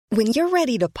When you're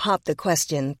ready to pop the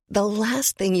question, the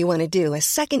last thing you want to do is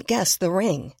second-guess the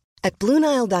ring. At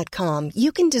BlueNile.com,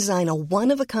 you can design a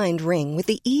one-of-a-kind ring with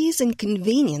the ease and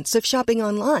convenience of shopping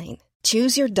online.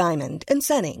 Choose your diamond and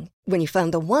setting. When you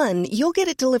find the one, you'll get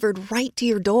it delivered right to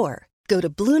your door. Go to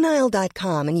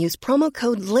BlueNile.com and use promo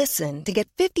code LISTEN to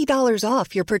get $50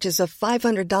 off your purchase of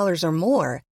 $500 or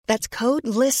more. That's code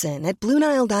LISTEN at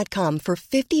BlueNile.com for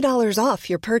 $50 off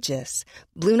your purchase.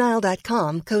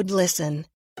 BlueNile.com, code LISTEN.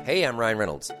 Hey, I'm Ryan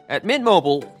Reynolds. At Mint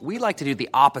Mobile, we like to do the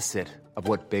opposite of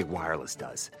what Big Wireless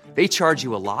does. They charge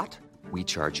you a lot, we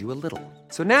charge you a little.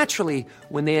 So naturally,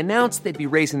 when they announced they'd be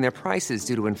raising their prices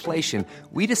due to inflation,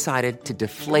 we decided to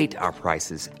deflate our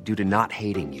prices due to not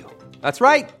hating you. That's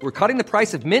right. We're cutting the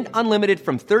price of Mint Unlimited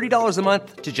from $30 a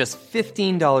month to just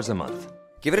 $15 a month.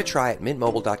 Give it a try at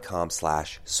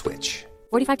mintmobile.com/switch.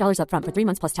 $45 up front for 3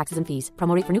 months plus taxes and fees.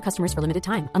 Promo rate for new customers for limited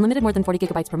time. Unlimited more than 40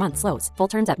 gigabytes per month. Slows full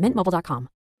terms at mintmobile.com.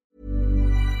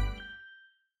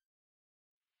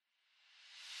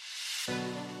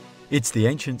 It's The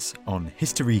Ancients on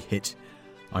History Hit.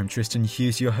 I'm Tristan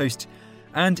Hughes, your host.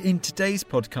 And in today's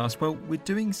podcast, well, we're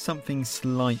doing something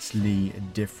slightly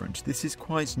different. This is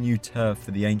quite new turf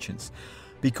for The Ancients,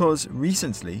 because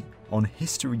recently on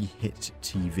History Hit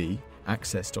TV,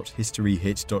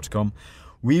 access.historyhit.com,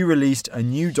 we released a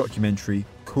new documentary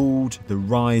called The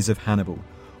Rise of Hannibal,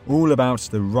 all about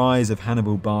the rise of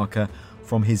Hannibal Barca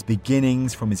from his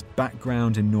beginnings, from his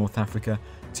background in North Africa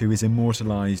to his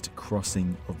immortalised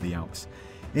crossing of the Alps.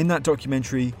 In that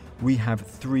documentary, we have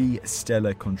 3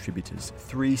 stellar contributors,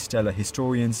 3 stellar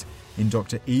historians in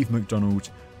Dr. Eve MacDonald,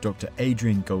 Dr.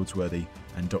 Adrian Goldsworthy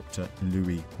and Dr.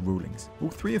 Louis Rawlings, all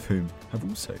 3 of whom have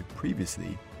also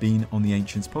previously been on the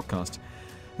Ancients podcast.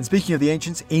 And speaking of the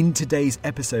Ancients, in today's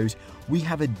episode, we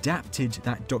have adapted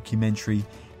that documentary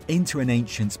into an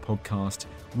Ancients podcast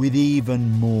with even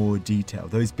more detail.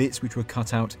 Those bits which were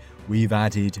cut out, we've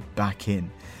added back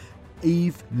in.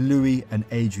 Eve, Louis and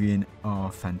Adrian are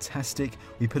fantastic.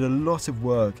 We put a lot of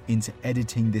work into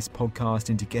editing this podcast,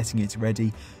 into getting it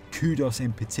ready. Kudos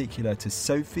in particular to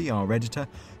Sophie, our editor,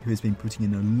 who has been putting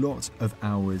in a lot of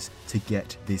hours to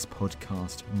get this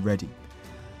podcast ready.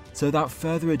 So without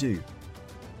further ado,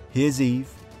 here's Eve,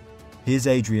 here's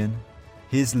Adrian,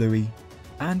 here's Louis,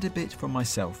 and a bit from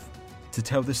myself to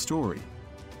tell the story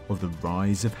of the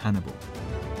rise of Hannibal.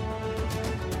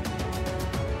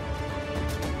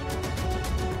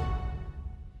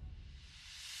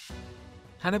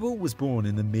 Hannibal was born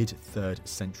in the mid-3rd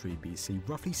century BC,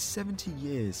 roughly 70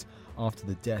 years after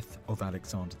the death of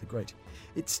Alexander the Great.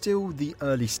 It's still the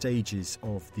early stages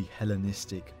of the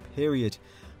Hellenistic period,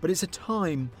 but it's a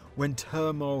time when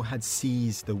turmoil had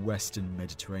seized the Western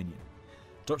Mediterranean.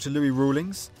 Dr. Louis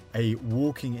Rawlings, a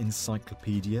walking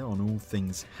encyclopedia on all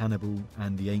things Hannibal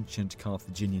and the ancient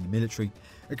Carthaginian military,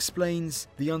 explains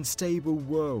the unstable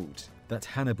world that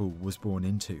Hannibal was born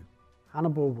into.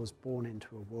 Hannibal was born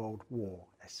into a world war,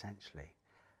 essentially.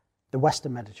 The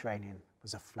Western Mediterranean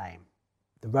was aflame.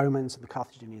 The Romans and the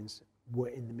Carthaginians were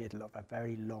in the middle of a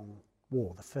very long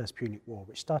war, the First Punic War,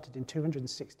 which started in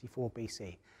 264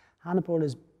 BC. Hannibal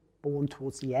is born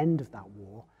towards the end of that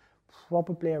war,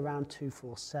 probably around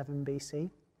 247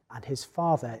 BC, and his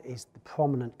father is the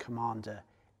prominent commander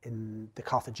in the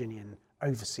Carthaginian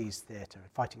overseas theatre,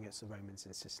 fighting against the Romans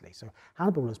in Sicily. So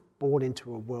Hannibal was born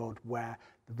into a world where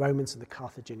the Romans and the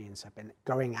Carthaginians have been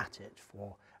going at it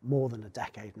for more than a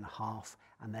decade and a half,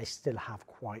 and they still have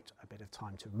quite a bit of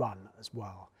time to run as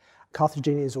well.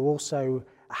 Carthaginians are also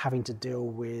having to deal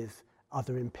with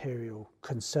other imperial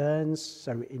concerns.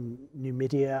 So in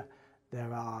Numidia,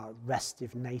 there are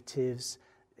restive natives.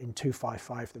 In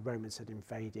 255, the Romans had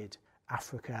invaded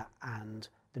Africa and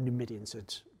the Numidians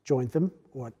had joined them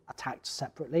or attacked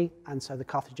separately, and so the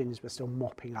Carthaginians were still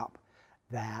mopping up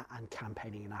there and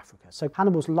campaigning in Africa. So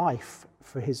Hannibal's life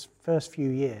for his first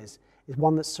few years is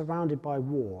one that's surrounded by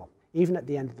war. Even at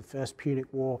the end of the First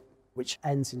Punic War, which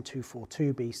ends in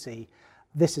 242 BC,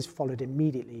 this is followed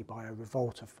immediately by a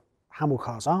revolt of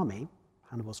Hamilcar's army,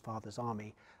 Hannibal's father's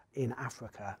army, in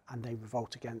Africa, and they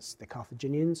revolt against the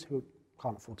Carthaginians who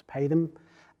can't afford to pay them.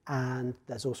 And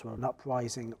there's also an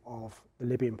uprising of the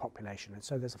Libyan population. And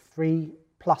so there's a 3+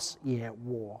 year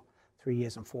war, 3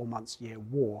 years and 4 months year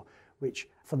war, which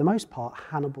for the most part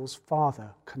Hannibal's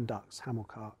father conducts.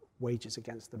 Hamilcar wages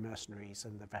against the mercenaries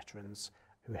and the veterans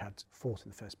who had fought in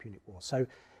the First Punic War. So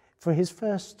for his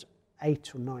first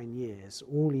 8 or 9 years,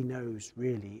 all he knows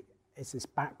really is this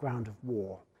background of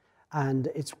war. And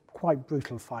it's quite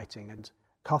brutal fighting, and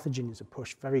Carthaginians are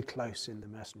pushed very close in the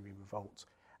mercenary revolt.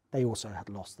 They also had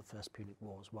lost the First Punic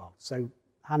War as well. So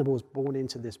Hannibal was born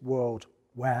into this world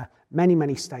where many,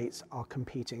 many states are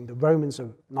competing. The Romans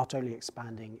are not only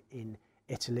expanding in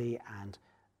Italy and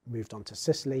moved on to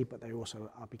Sicily, but they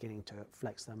also are beginning to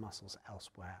flex their muscles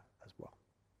elsewhere as well.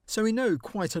 So we know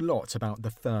quite a lot about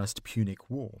the First Punic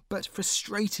War, but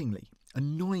frustratingly,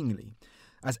 annoyingly,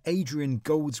 as Adrian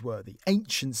Goldsworthy,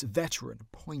 Ancients veteran,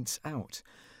 points out,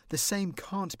 the same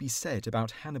can't be said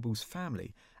about Hannibal's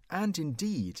family, and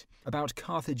indeed about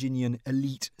Carthaginian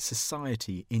elite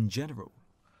society in general.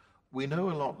 We know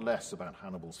a lot less about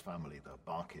Hannibal's family, the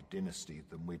Barcid dynasty,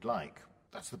 than we'd like.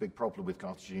 That's the big problem with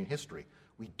Carthaginian history.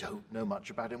 We don't know much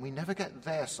about it, and we never get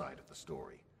their side of the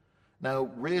story.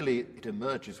 Now, really, it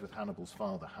emerges with Hannibal's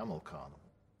father, Hamilcar.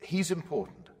 He's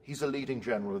important. He's a leading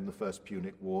general in the First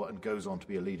Punic War and goes on to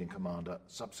be a leading commander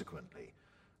subsequently.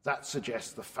 That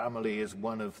suggests the family is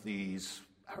one of these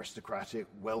aristocratic,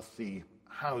 wealthy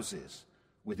houses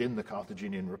within the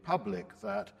Carthaginian Republic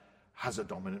that has a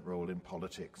dominant role in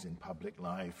politics, in public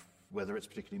life, whether it's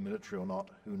particularly military or not,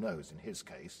 who knows, in his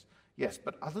case. Yes,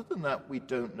 but other than that, we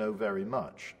don't know very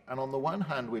much. And on the one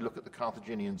hand, we look at the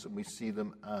Carthaginians and we see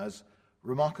them as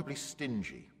remarkably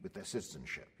stingy with their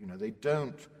citizenship. You know, they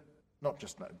don't, not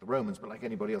just like the Romans, but like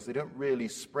anybody else, they don't really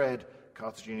spread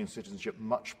Carthaginian citizenship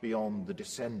much beyond the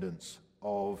descendants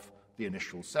of the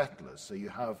initial settlers. So you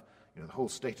have, you know, the whole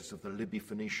status of the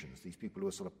Libyphoenicians, these people who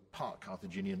are sort of part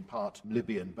Carthaginian, part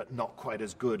Libyan, but not quite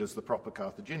as good as the proper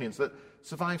Carthaginians, that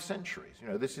survive centuries. You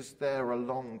know, this is there a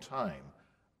long time.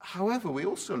 However, we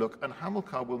also look, and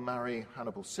Hamilcar will marry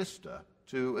Hannibal's sister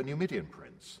to a Numidian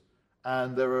prince.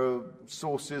 And there are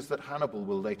sources that Hannibal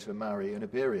will later marry an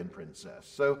Iberian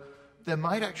princess. So there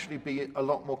might actually be a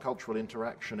lot more cultural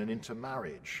interaction and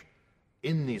intermarriage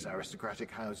in these aristocratic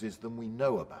houses than we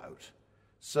know about.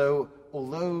 So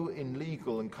although in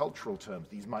legal and cultural terms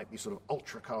these might be sort of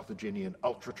ultra-Carthaginian,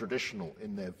 ultra-traditional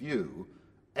in their view,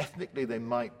 ethnically they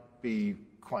might be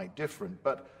quite different.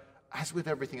 But as with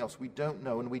everything else, we don't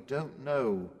know, and we don't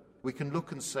know. We can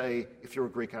look and say, if you're a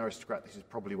Greek aristocrat, this is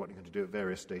probably what you're going to do at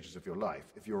various stages of your life.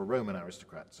 If you're a Roman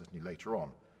aristocrat, certainly later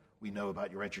on, we know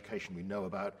about your education, we know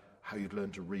about how you'd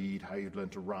learn to read, how you'd learn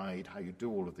to ride, how you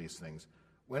do all of these things.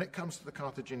 When it comes to the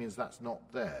Carthaginians, that's not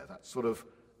there. That sort of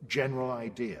general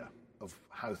idea of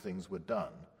how things were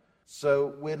done.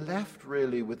 So we're left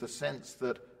really with the sense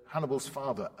that Hannibal's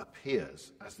father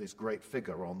appears as this great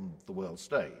figure on the world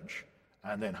stage,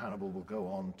 and then Hannibal will go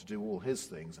on to do all his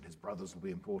things, and his brothers will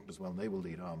be important as well, and they will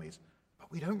lead armies.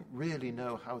 But we don't really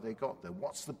know how they got there.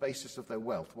 What's the basis of their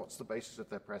wealth? What's the basis of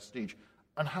their prestige?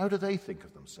 And how do they think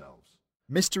of themselves?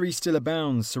 Mystery still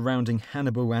abounds surrounding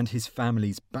Hannibal and his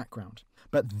family's background.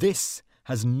 But this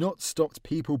has not stopped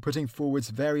people putting forward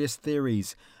various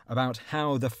theories about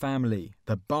how the family,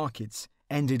 the Barcids,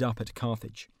 ended up at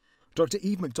Carthage. Dr.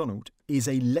 Eve MacDonald is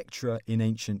a lecturer in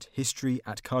ancient history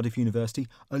at Cardiff University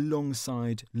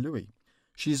alongside Louis.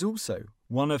 She is also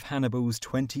one of Hannibal's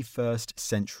 21st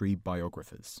century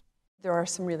biographers. There are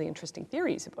some really interesting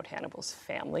theories about Hannibal's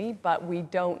family, but we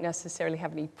don't necessarily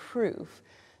have any proof.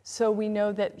 So we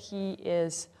know that he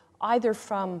is either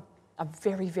from a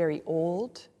very, very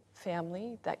old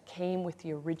family that came with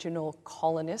the original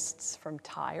colonists from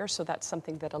Tyre, so that's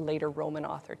something that a later Roman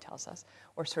author tells us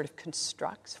or sort of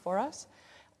constructs for us.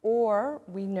 Or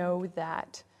we know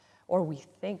that, or we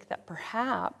think that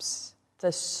perhaps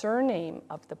the surname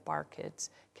of the Barcids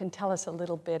can tell us a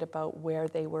little bit about where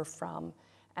they were from,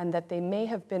 and that they may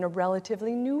have been a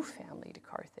relatively new family to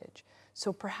Carthage.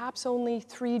 So perhaps only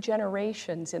 3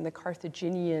 generations in the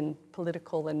Carthaginian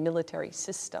political and military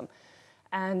system.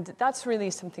 And that's really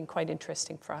something quite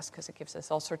interesting for us because it gives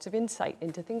us all sorts of insight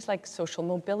into things like social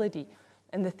mobility.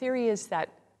 And the theory is that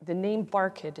the name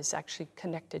Barcid is actually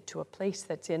connected to a place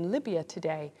that's in Libya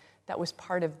today that was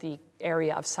part of the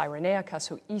area of Cyrenaica,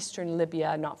 so eastern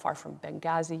Libya, not far from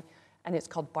Benghazi, and it's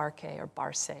called Barcae or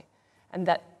Barce. And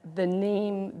that the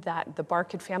name that the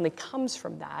Barcid family comes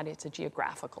from that, it's a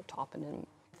geographical toponym,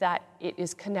 that it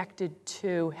is connected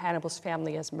to Hannibal's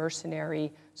family as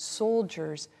mercenary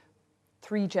soldiers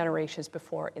 3 generations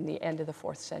before, in the end of the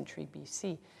 4th century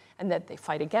BC, and that they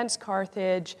fight against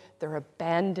Carthage. They're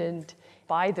abandoned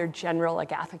by their general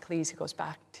Agathocles, who goes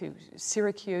back to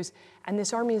Syracuse, and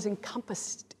this army is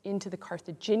encompassed into the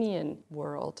Carthaginian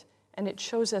world, and it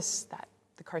shows us that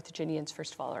the Carthaginians,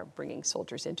 first of all, are bringing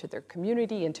soldiers into their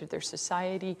community, into their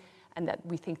society, and that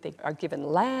we think they are given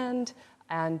land,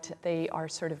 and they are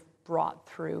sort of brought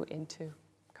through into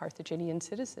Carthaginian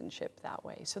citizenship that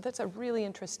way. So that's a really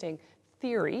interesting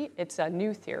theory. It's a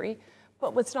new theory,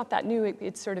 but it's not that new.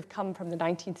 It's sort of come from the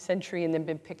 19th century and then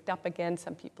been picked up again.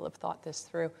 Some people have thought this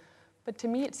through. But to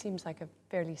me, it seems like a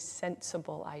fairly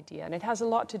sensible idea. And it has a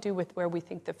lot to do with where we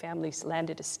think the family's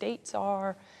landed estates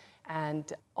are,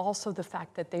 and also the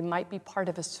fact that they might be part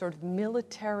of a sort of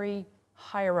military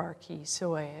hierarchy.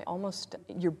 So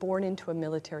you're born into a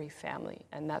military family,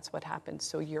 and that's what happens.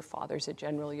 So your father's a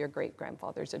general, your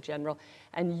great-grandfather's a general,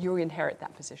 and you inherit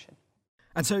that position.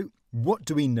 And so, what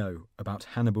do we know about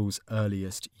Hannibal's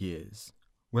earliest years?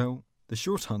 Well, the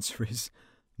short answer is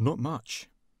not much.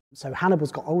 So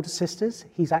Hannibal's got older sisters.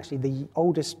 He's actually the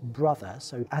oldest brother.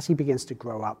 So as he begins to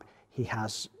grow up, he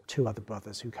has two other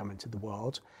brothers who come into the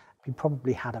world. He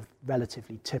probably had a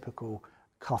relatively typical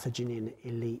Carthaginian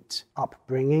elite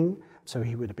upbringing. So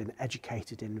he would have been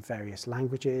educated in various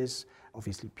languages,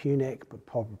 obviously Punic, but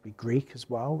probably Greek as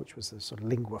well, which was the sort of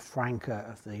lingua franca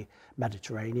of the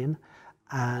Mediterranean.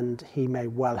 And he may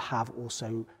well have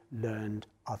also learned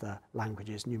other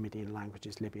languages, Numidian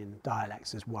languages, Libyan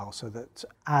dialects as well, so that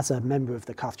as a member of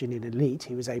the Carthaginian elite,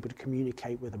 he was able to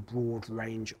communicate with a broad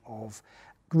range of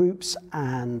groups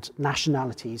and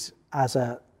nationalities as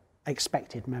an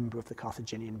expected member of the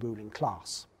Carthaginian ruling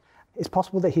class. It's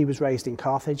possible that he was raised in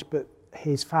Carthage, but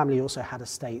his family also had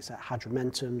estates at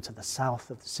Hadrumetum to the south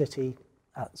of the city,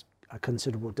 at a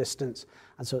considerable distance,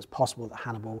 and so it's possible that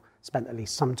Hannibal spent at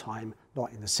least some time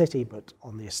not in the city but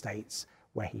on the estates,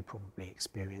 where he probably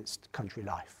experienced country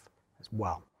life as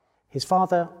well. His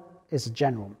father is a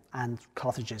general, and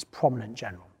Carthage's prominent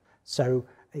general, so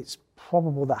it's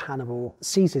probable that Hannibal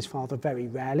sees his father very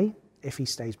rarely if he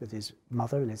stays with his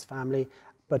mother and his family,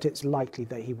 but it's likely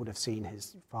that he would have seen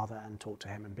his father and talked to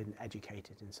him and been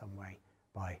educated in some way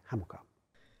by Hamilcar.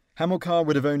 Hamilcar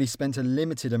would have only spent a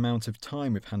limited amount of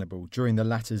time with Hannibal during the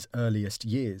latter's earliest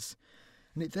years,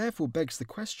 and it therefore begs the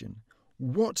question,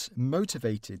 what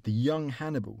motivated the young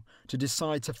Hannibal to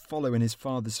decide to follow in his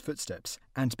father's footsteps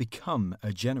and become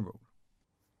a general?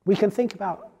 We can think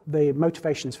about the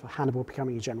motivations for Hannibal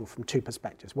becoming a general from two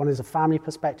perspectives. One is a family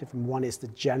perspective and one is the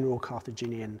general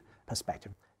Carthaginian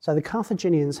perspective. So the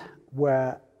Carthaginians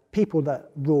were people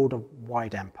that ruled a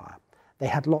wide empire. They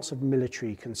had lots of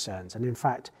military concerns, and in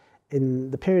fact,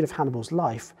 in the period of Hannibal's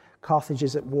life, Carthage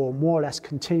is at war more or less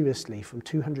continuously from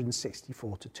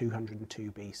 264 to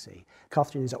 202 BC.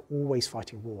 Carthaginians are always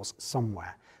fighting wars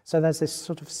somewhere. So there's this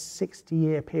sort of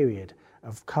 60-year period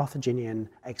of Carthaginian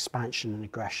expansion and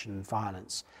aggression and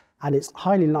violence. And it's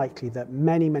highly likely that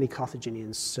many, many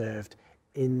Carthaginians served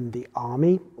in the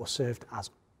army or served as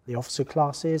the officer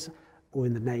classes or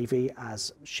in the navy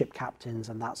as ship captains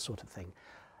and that sort of thing.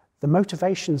 The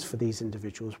motivations for these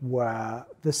individuals were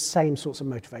the same sorts of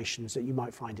motivations that you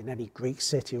might find in any Greek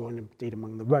city or indeed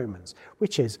among the Romans,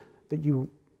 which is that you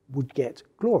would get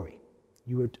glory,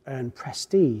 you would earn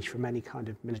prestige from any kind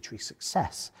of military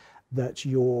success, that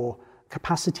your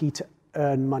capacity to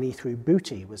earn money through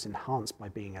booty was enhanced by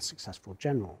being a successful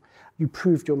general. You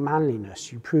proved your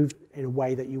manliness, you proved in a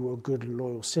way that you were a good and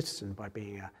loyal citizen by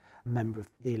being a member of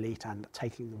the elite and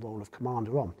taking the role of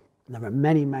commander on. There are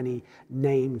many, many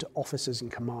named officers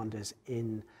and commanders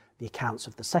in the accounts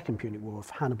of the Second Punic War, of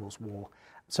Hannibal's war.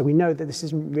 So we know that this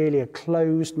isn't really a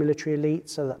closed military elite,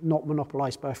 so that not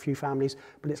monopolised by a few families,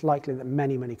 but it's likely that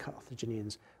many, many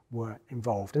Carthaginians were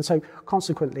involved. And so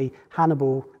consequently,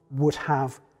 Hannibal would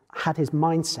have had his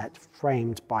mindset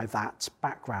framed by that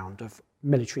background of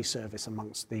military service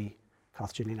amongst the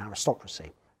Carthaginian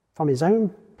aristocracy. From his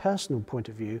own personal point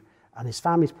of view and his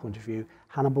family's point of view,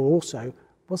 Hannibal also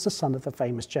was the son of the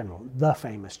famous general,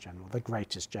 the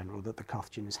greatest general that the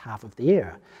Carthaginians have of the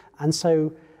era. And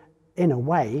so, in a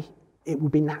way, it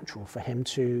would be natural for him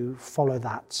to follow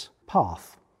that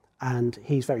path. And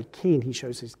he's very keen, he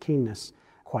shows his keenness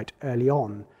quite early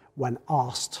on when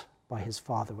asked by his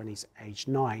father when he's aged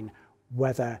 9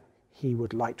 whether he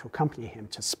would like to accompany him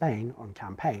to Spain on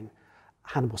campaign.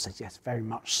 Hannibal says yes, very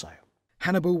much so.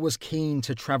 Hannibal was keen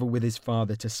to travel with his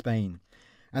father to Spain,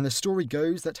 and the story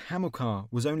goes that Hamilcar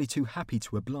was only too happy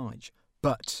to oblige,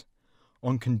 but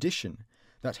on condition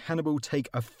that Hannibal take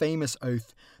a famous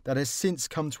oath that has since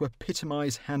come to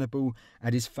epitomise Hannibal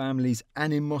and his family's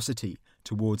animosity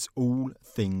towards all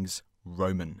things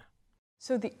Roman.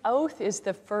 So the oath is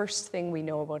the first thing we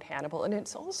know about Hannibal, and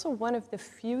it's also one of the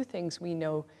few things we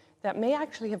know that may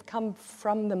actually have come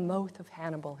from the mouth of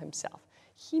Hannibal himself.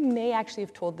 He may actually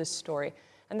have told this story.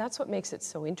 And that's what makes it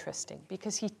so interesting,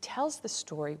 because he tells the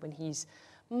story when he's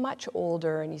much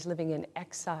older and he's living in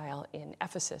exile in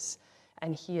Ephesus,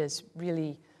 and he is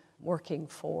really working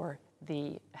for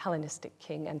the Hellenistic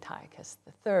king Antiochus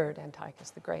III,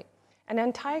 Antiochus the Great. And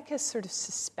Antiochus sort of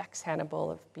suspects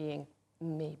Hannibal of being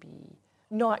maybe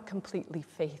not completely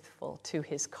faithful to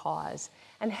his cause.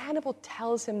 And Hannibal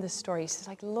tells him the story. He says,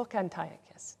 look,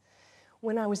 Antiochus,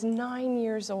 When I was 9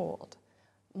 years old,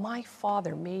 my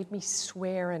father made me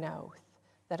swear an oath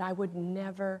that I would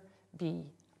never be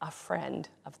a friend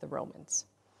of the Romans.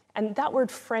 And that word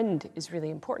friend is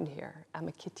really important here,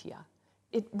 amicitia.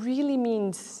 It really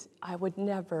means I would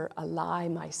never ally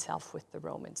myself with the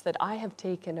Romans, that I have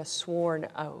taken a sworn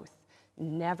oath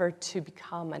never to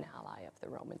become an ally of the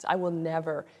Romans. I will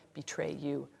never betray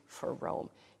you for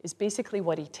Rome, is basically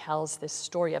what he tells this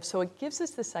story of. So it gives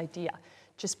us this idea,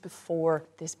 just before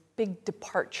this big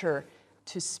departure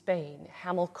to Spain,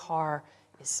 Hamilcar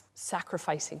is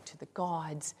sacrificing to the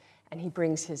gods, and he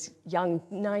brings his young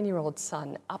 9-year-old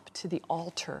son up to the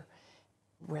altar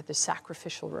where the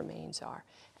sacrificial remains are.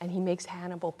 And he makes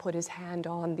Hannibal put his hand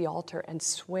on the altar and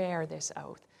swear this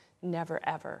oath, never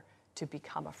ever to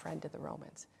become a friend of the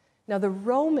Romans. Now the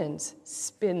Romans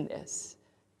spin this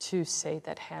to say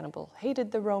that Hannibal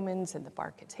hated the Romans and the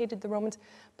Barcans hated the Romans,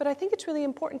 but I think it's really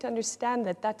important to understand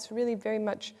that that's really very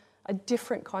much a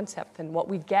different concept than what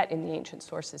we get in the ancient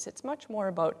sources. It's much more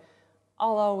about,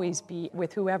 I'll always be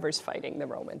with whoever's fighting the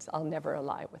Romans. I'll never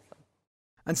ally with them.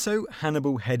 And so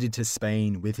Hannibal headed to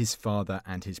Spain with his father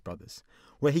and his brothers,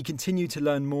 where he continued to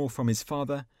learn more from his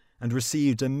father and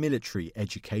received a military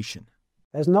education.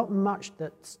 There's not much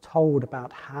that's told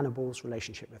about Hannibal's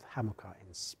relationship with Hamilcar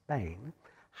in Spain.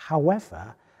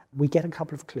 However, we get a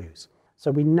couple of clues.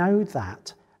 So we know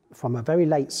that from a very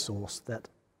late source that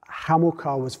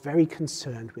Hamilcar was very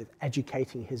concerned with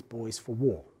educating his boys for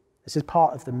war. This is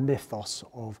part of the mythos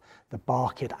of the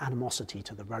Barcid animosity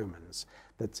to the Romans,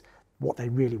 that what they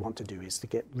really want to do is to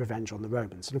get revenge on the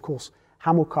Romans. And of course,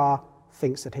 Hamilcar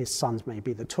thinks that his sons may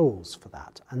be the tools for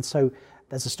that. And so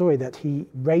there's a story that he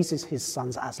raises his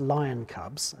sons as lion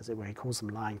cubs, as it were, he calls them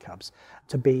lion cubs,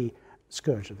 to be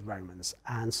scourge of the Romans.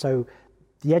 And so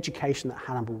the education that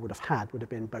Hannibal would have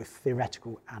been both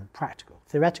theoretical and practical.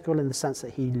 Theoretical in the sense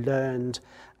that he learned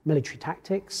military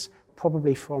tactics,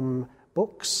 probably from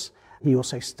books. He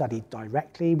also studied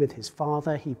directly with his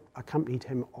father. He accompanied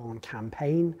him on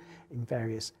campaign in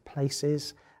various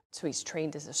places. So he's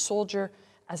trained as a soldier,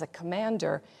 as a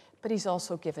commander, but he's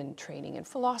also given training in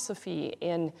philosophy,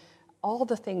 in all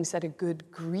the things that a good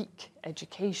Greek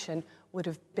education would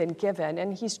have been given.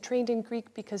 And he's trained in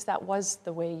Greek because that was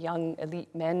the way young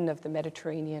elite men of the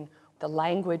Mediterranean, the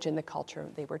language and the culture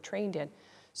they were trained in.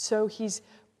 So he's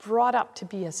brought up to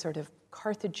be a sort of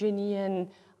Carthaginian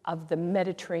of the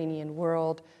Mediterranean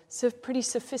world, so pretty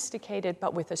sophisticated,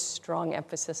 but with a strong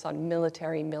emphasis on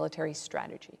military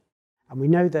strategy. And we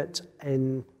know that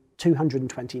in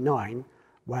 229,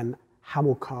 when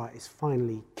Hamilcar is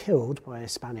finally killed by a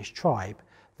Spanish tribe,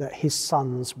 that his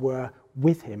sons were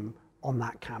with him on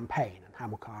that campaign. And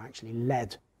Hamilcar actually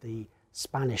led the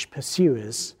Spanish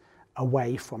pursuers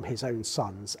away from his own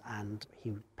sons, and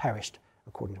he perished,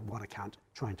 according to one account,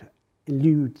 trying to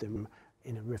elude them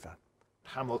in a river.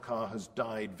 Hamilcar has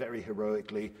died very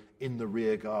heroically in the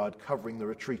rear guard, covering the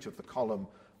retreat of the column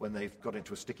when they've got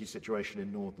into a sticky situation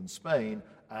in northern Spain,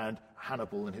 and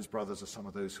Hannibal and his brothers are some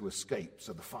of those who escape.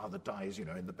 So the father dies,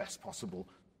 in the best possible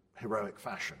heroic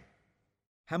fashion.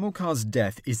 Hamilcar's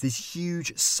death is this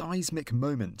huge seismic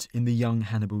moment in the young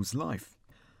Hannibal's life.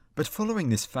 But following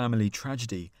this family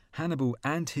tragedy, Hannibal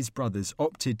and his brothers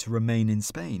opted to remain in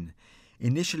Spain,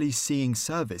 initially seeing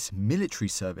military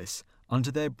service, under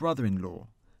their brother-in-law,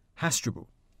 Hasdrubal.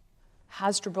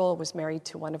 Hasdrubal was married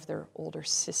to one of their older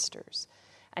sisters,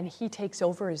 and he takes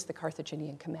over as the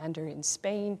Carthaginian commander in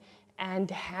Spain, and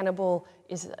Hannibal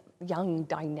is a young,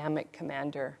 dynamic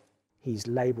commander. He's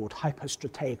labelled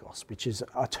hypostrategos, which is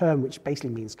a term which basically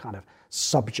means kind of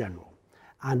sub-general,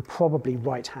 and probably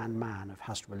right-hand man of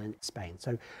Hasdrubal in Spain.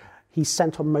 So he's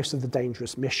sent on most of the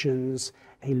dangerous missions.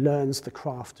 He learns the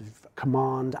craft of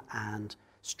command and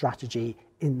strategy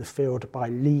in the field by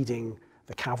leading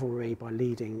the cavalry, by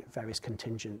leading various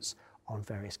contingents on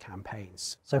various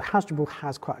campaigns. So Hasdrubal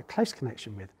has quite a close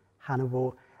connection with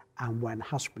Hannibal, and when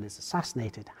Hasdrubal is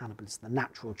assassinated, Hannibal is the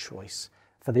natural choice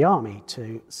for the army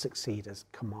to succeed as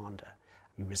commander.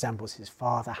 He resembles his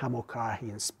father, Hamilcar. He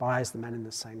inspires the men in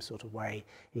the same sort of way.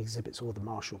 He exhibits all the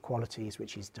martial qualities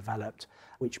which he's developed,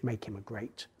 which make him a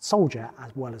great soldier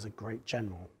as well as a great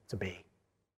general to be.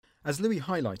 As Louis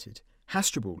highlighted,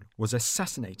 Hasdrubal was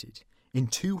assassinated in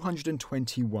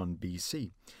 221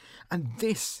 BC, and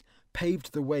this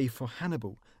paved the way for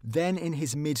Hannibal, then in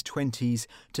his mid-20s,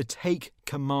 to take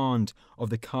command of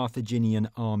the Carthaginian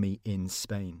army in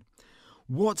Spain.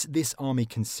 What this army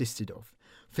consisted of,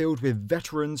 filled with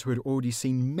veterans who had already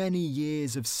seen many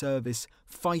years of service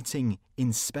fighting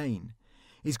in Spain,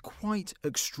 is quite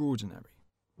extraordinary.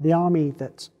 The army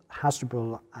that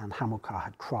Hasdrubal and Hamilcar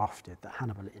had crafted, that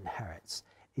Hannibal inherits,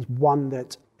 is one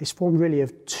that is formed really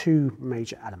of two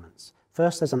major elements.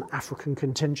 First, there's an African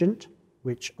contingent,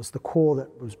 which was the core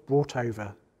that was brought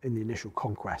over in the initial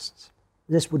conquests.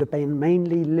 This would have been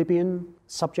mainly Libyan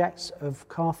subjects of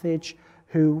Carthage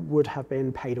who would have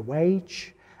been paid a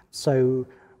wage. So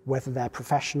whether they're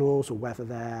professionals or whether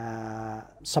they're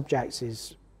subjects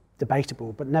is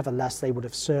debatable, but nevertheless they would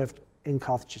have served in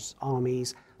Carthage's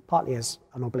armies, partly as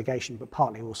an obligation, but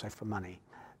partly also for money.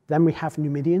 Then we have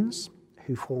Numidians,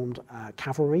 who formed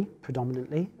cavalry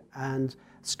predominantly, and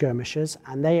skirmishers,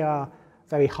 and they are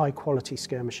very high quality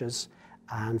skirmishers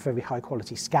and very high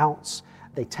quality scouts.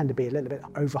 They tend to be a little bit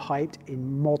overhyped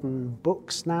in modern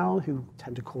books now, who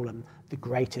tend to call them the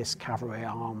greatest cavalry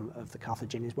arm of the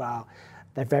Carthaginians. Well,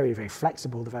 they're very, very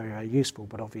flexible, they're very, very useful,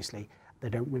 but obviously they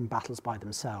don't win battles by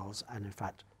themselves. And in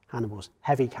fact, Hannibal's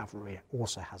heavy cavalry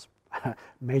also has a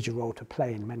major role to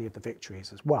play in many of the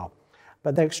victories as well.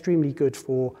 But they're extremely good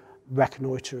for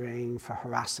reconnoitering, for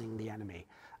harassing the enemy.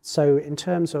 So in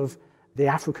terms of the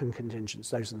African contingents,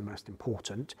 those are the most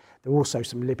important. There are also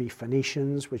some Libyan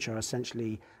Phoenicians, which are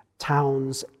essentially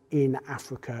towns in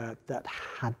Africa that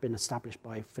had been established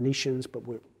by Phoenicians, but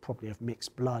were probably of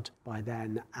mixed blood by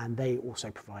then, and they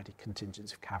also provided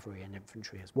contingents of cavalry and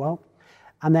infantry as well.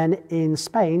 And then in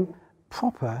Spain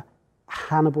proper,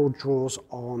 Hannibal draws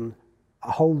on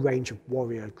a whole range of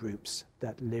warrior groups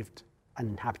that lived and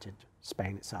inhabited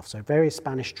Spain itself. So various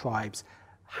Spanish tribes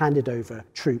handed over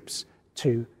troops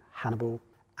to Hannibal,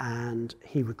 and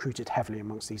he recruited heavily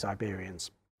amongst these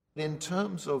Iberians. In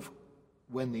terms of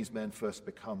when these men first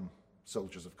become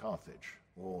soldiers of Carthage,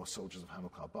 or soldiers of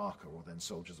Hamilcar Barca, or then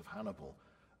soldiers of Hannibal,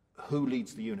 who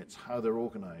leads the units, how they're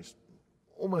organized,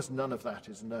 almost none of that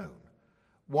is known.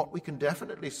 What we can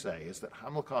definitely say is that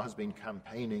Hamilcar has been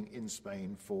campaigning in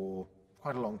Spain for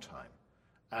quite a long time.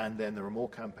 And then there are more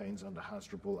campaigns under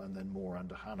Hasdrubal and then more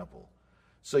under Hannibal.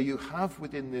 So you have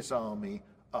within this army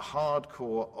a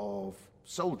hardcore of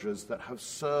soldiers that have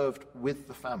served with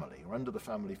the family or under the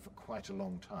family for quite a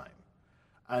long time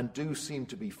and do seem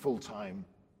to be full-time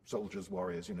soldiers,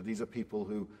 warriors. You know, these are people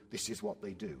who, this is what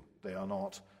they do. They are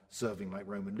not serving like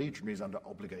Roman legionaries under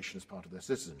obligation as part of their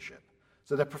citizenship.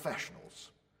 So they're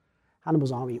professionals.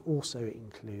 Hannibal's army also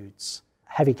includes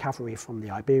heavy cavalry from the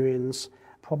Iberians,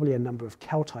 probably a number of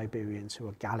Celt-Iberians who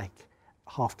are Gallic,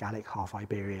 half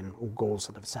Iberian, or Gauls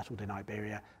that have settled in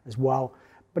Iberia as well.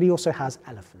 But he also has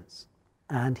elephants,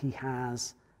 and he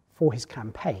has, for his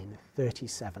campaign,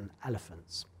 37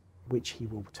 elephants, which he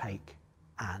will take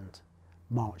and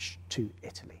march to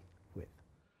Italy with.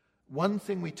 One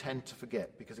thing we tend to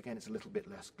forget, because again it's a little bit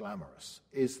less glamorous,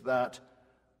 is that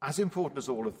as important as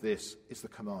all of this is the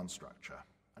command structure.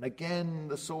 And again,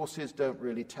 the sources don't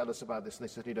really tell us about this, and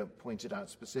they certainly don't point it out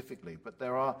specifically, but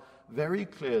there are very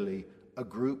clearly a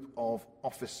group of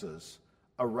officers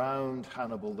around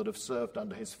Hannibal that have served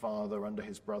under his father, under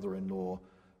his brother-in-law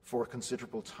for a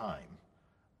considerable time,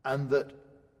 and that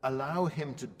allow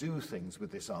him to do things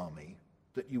with this army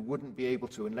that you wouldn't be able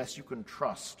to unless you can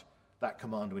trust that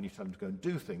commander when you tell him to go and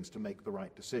do things to make the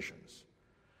right decisions.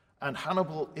 And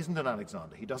Hannibal isn't an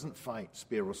Alexander. He doesn't fight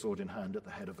spear or sword in hand at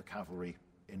the head of the cavalry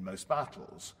in most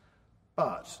battles,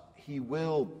 but he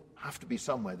will have to be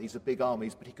somewhere. These are big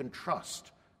armies, but he can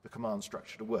trust the command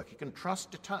structure to work. He can trust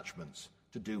detachments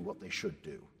to do what they should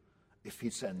do if he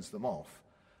sends them off.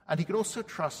 And he can also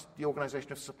trust the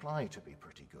organization of supply to be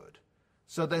pretty good.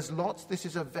 So there's lots. This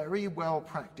is a very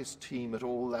well-practiced team at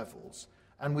all levels.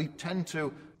 And we tend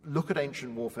to look at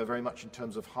ancient warfare very much in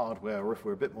terms of hardware, or if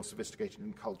we're a bit more sophisticated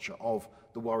in culture, of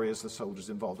the warriors, the soldiers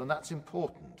involved. And that's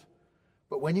important.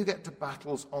 But when you get to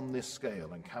battles on this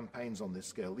scale and campaigns on this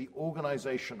scale, the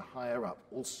organization higher up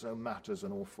also matters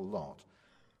an awful lot.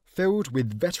 Filled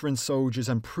with veteran soldiers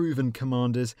and proven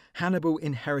commanders, Hannibal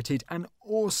inherited an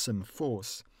awesome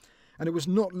force. And it was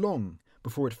not long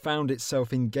before it found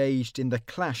itself engaged in the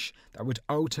clash that would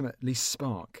ultimately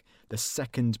spark the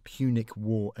Second Punic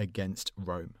War against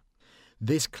Rome.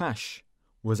 This clash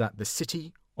was at the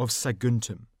city of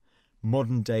Saguntum,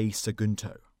 modern-day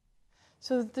Sagunto.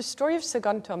 So the story of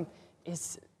Saguntum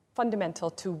is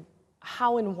fundamental to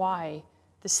how and why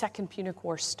the Second Punic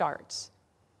War starts.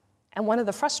 And one of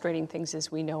the frustrating things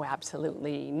is we know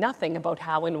absolutely nothing about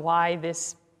how and why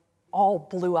this all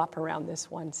blew up around this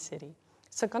one city.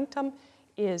 Saguntum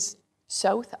is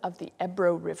south of the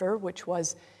Ebro River, which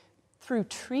was, through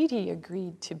treaty,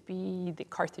 agreed to be the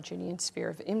Carthaginian sphere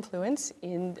of influence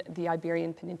in the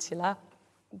Iberian Peninsula.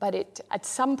 But it, at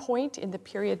some point in the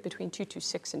period between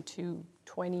 226 and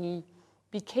 220,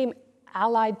 became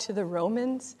allied to the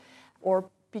Romans, or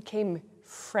became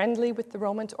friendly with the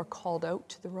Romans or called out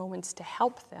to the Romans to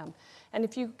help them. And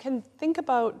if you can think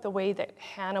about the way that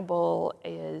Hannibal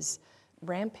is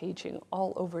rampaging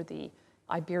all over the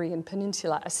Iberian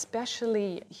Peninsula,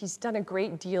 especially, he's done a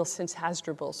great deal since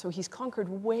Hasdrubal. So he's conquered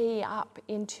way up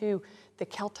into the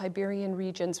Celtiberian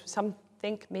regions, some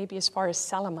think maybe as far as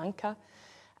Salamanca.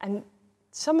 And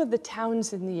some of the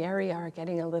towns in the area are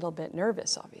getting a little bit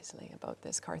nervous, obviously, about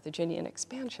this Carthaginian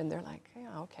expansion. They're like,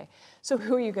 yeah, okay. So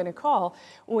who are you going to call?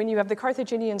 When you have the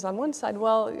Carthaginians on one side,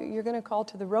 well, you're going to call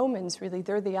to the Romans, really.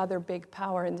 They're the other big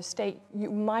power in the state.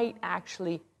 You might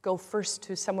actually go first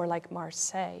to somewhere like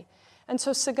Marseille. And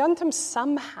so Saguntum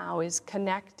somehow is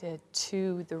connected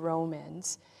to the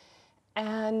Romans.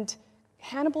 And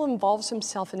Hannibal involves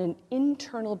himself in an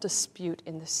internal dispute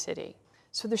in the city.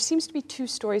 So there seems to be two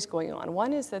stories going on.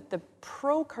 One is that the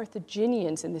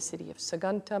pro-Carthaginians in the city of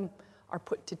Saguntum are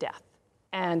put to death.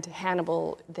 And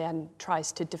Hannibal then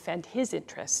tries to defend his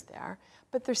interests there.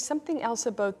 But there's something else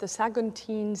about the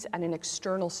Saguntines and an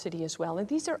external city as well. And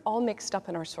these are all mixed up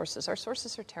in our sources. Our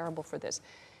sources are terrible for this.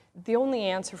 The only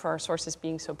answer for our sources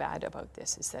being so bad about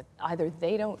this is that either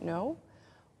they don't know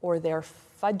or they're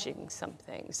fudging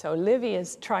something. So Livy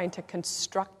is trying to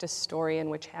construct a story in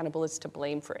which Hannibal is to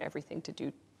blame for everything to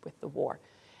do with the war.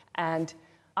 And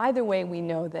either way, we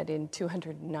know that in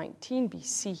 219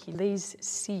 BC, he lays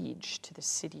siege to the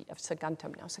city of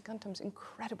Saguntum. Now, Saguntum's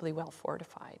incredibly well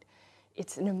fortified.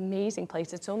 It's an amazing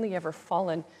place. It's only ever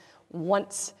fallen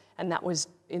once, and that was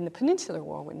in the Peninsular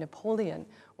War when Napoleon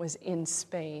was in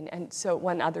Spain, and so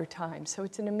one other time. So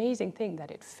it's an amazing thing that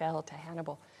it fell to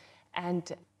Hannibal.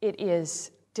 And it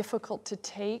is difficult to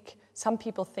take. Some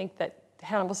people think that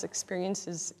Hannibal's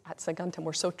experiences at Saguntum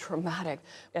were so traumatic,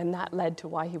 and that led to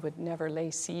why he would never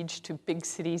lay siege to big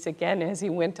cities again as he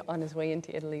went on his way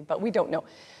into Italy, but we don't know.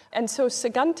 And so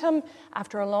Saguntum,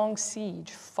 after a long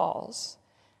siege, falls,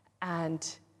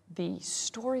 and the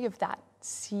story of that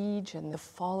siege and the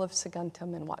fall of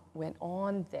Saguntum and what went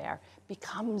on there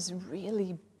becomes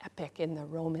really epic in the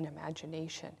Roman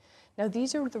imagination. Now,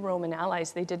 these are the Roman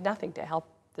allies. They did nothing to help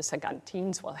the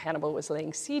Saguntines while Hannibal was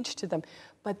laying siege to them,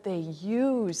 but they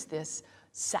use this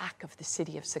sack of the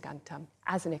city of Saguntum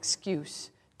as an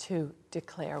excuse to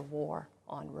declare war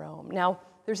on Rome. Now,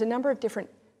 there's a number of different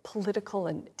political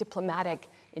and diplomatic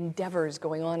endeavors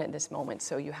going on at this moment.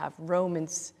 So you have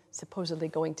Romans supposedly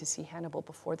going to see Hannibal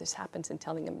before this happens and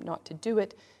telling him not to do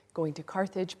it, going to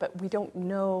Carthage, but we don't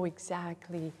know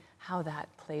exactly how that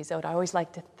plays out. I always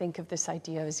like to think of this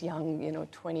idea as young,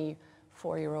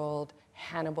 24-year-old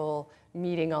Hannibal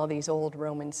meeting all these old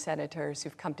Roman senators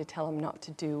who've come to tell him not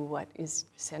to do what is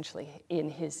essentially in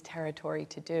his territory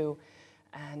to do.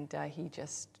 And he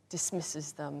just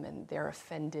dismisses them, and they're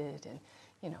offended, and,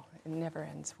 it never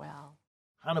ends well.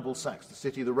 Hannibal sacks the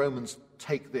city. The Romans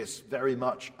take this very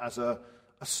much as a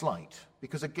slight,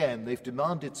 because again, they've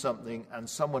demanded something, and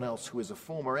someone else who is a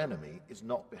former enemy is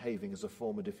not behaving as a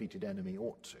former defeated enemy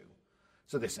ought to.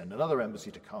 So they send another embassy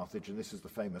to Carthage, and this is the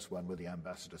famous one where the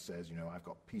ambassador says, I've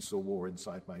got peace or war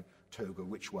inside my toga,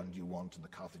 which one do you want? And the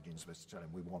Carthaginians are supposed to tell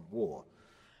him, we want war.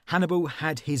 Hannibal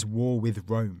had his war with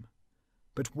Rome.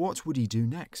 But what would he do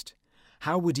next?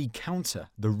 How would he counter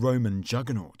the Roman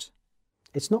juggernaut?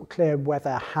 It's not clear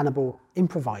whether Hannibal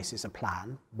improvises a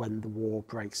plan when the war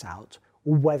breaks out,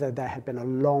 or whether there had been a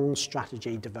long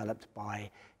strategy developed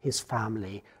by his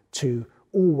family to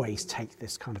always take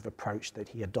this kind of approach that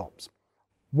he adopts.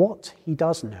 What he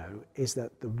does know is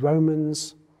that the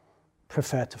Romans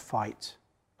prefer to fight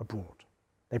abroad.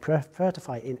 They prefer to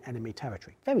fight in enemy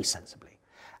territory, very sensibly.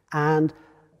 And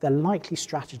the likely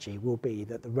strategy will be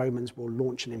that the Romans will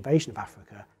launch an invasion of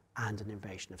Africa and an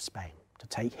invasion of Spain to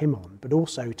take him on, but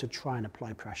also to try and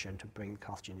apply pressure and to bring the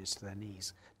Carthaginians to their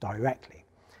knees directly.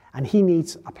 And he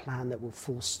needs a plan that will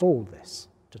forestall this,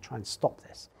 to try and stop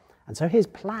this. And so his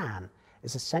plan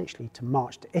is essentially to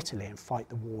march to Italy and fight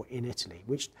the war in Italy,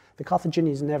 which the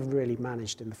Carthaginians never really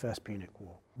managed in the First Punic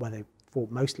War, where they fought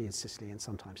mostly in Sicily and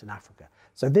sometimes in Africa.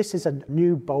 So this is a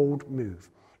new, bold move.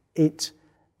 It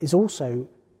is also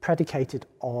predicated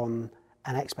on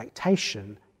an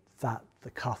expectation that the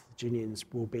Carthaginians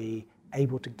will be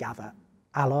able to gather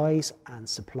allies and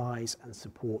supplies and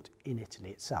support in Italy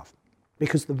itself,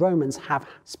 because the Romans have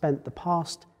spent the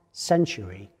past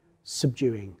century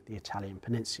subduing the Italian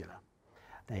peninsula.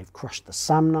 They've crushed the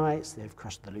Samnites, they've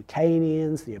crushed the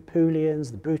Lucanians, the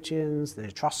Apulians, the Bruttians, the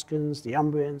Etruscans, the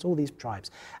Umbrians, all these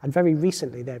tribes. And very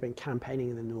recently they've been campaigning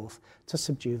in the north to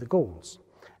subdue the Gauls.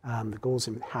 The Gauls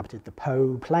inhabited the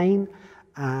Po plain,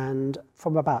 and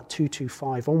from about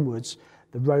 225 onwards,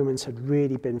 the Romans had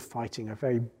really been fighting a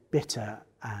very bitter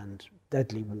and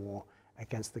deadly war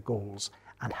against the Gauls.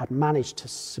 and had managed to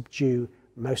subdue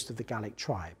most of the Gallic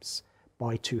tribes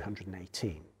by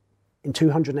 218. In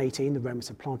 218, the Romans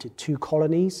had planted 2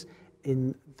 colonies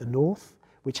in the north,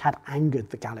 which had angered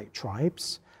the Gallic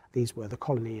tribes. These were the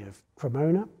colony of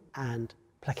Cremona and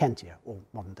Placentia, or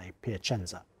modern-day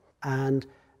Piacenza. And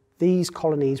these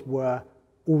colonies were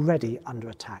already under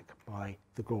attack by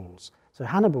the Gauls. So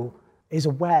Hannibal is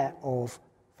aware of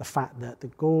the fact that the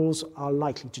Gauls are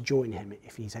likely to join him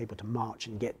if he's able to march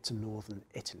and get to northern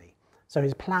Italy. So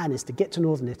his plan is to get to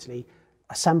northern Italy,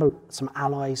 assemble some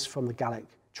allies from the Gallic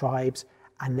tribes,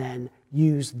 and then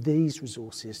use these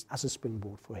resources as a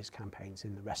springboard for his campaigns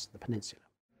in the rest of the peninsula.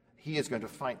 He is going to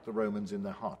fight the Romans in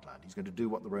their heartland. He's going to do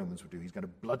what the Romans would do. He's going to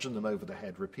bludgeon them over the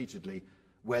head repeatedly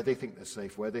where they think they're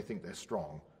safe, where they think they're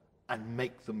strong, and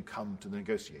make them come to the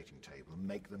negotiating table and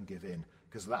make them give in,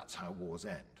 because that's how wars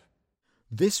end.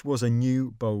 This was a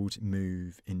new, bold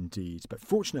move indeed, but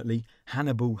fortunately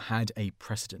Hannibal had a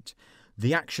precedent.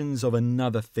 The actions of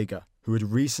another figure who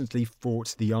had recently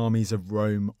fought the armies of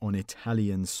Rome on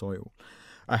Italian soil.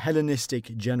 A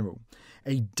Hellenistic general,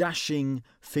 a dashing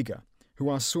figure who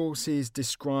our sources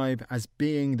describe as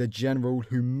being the general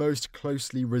who most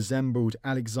closely resembled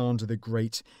Alexander the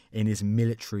Great in his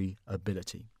military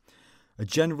ability. A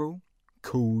general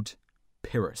called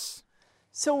Pyrrhus.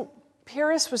 So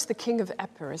Pyrrhus was the king of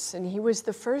Epirus, and he was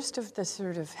the first of the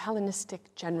sort of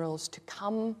Hellenistic generals to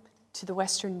come to the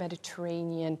Western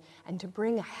Mediterranean and to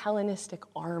bring a Hellenistic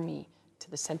army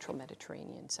to the central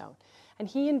Mediterranean zone. And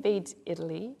he invades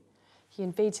Italy. He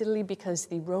invades Italy because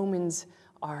the Romans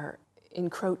are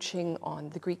encroaching on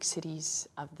the Greek cities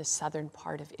of the southern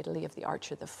part of Italy, of the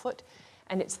Arch of the Foot.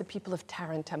 And it's the people of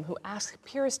Tarentum who ask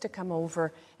Pyrrhus to come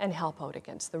over and help out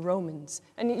against the Romans.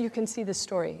 And you can see the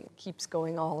story keeps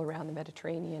going all around the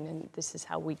Mediterranean, and this is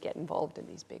how we get involved in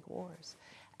these big wars.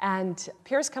 And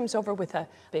Pyrrhus comes over with a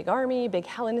big army, big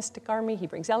Hellenistic army. He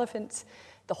brings elephants,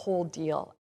 the whole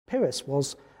deal. Pyrrhus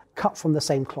was cut from the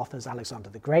same cloth as Alexander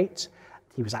the Great.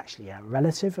 He was actually a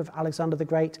relative of Alexander the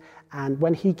Great. And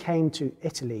when he came to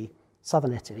Italy,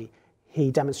 southern Italy,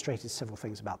 he demonstrated several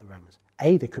things about the Romans.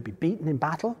 A, they could be beaten in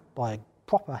battle by a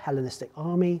proper Hellenistic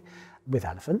army with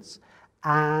elephants.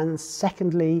 And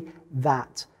secondly,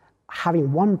 that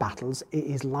having won battles, it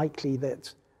is likely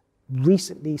that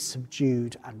recently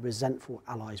subdued and resentful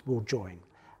allies will join.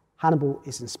 Hannibal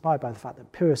is inspired by the fact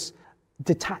that Pyrrhus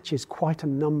detaches quite a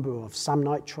number of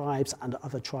Samnite tribes and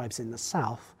other tribes in the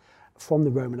south from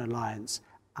the Roman alliance,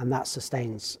 and that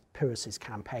sustains Pyrrhus's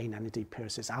campaign and indeed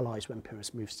Pyrrhus's allies when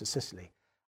Pyrrhus moves to Sicily.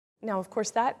 Now, of course,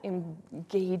 that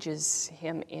engages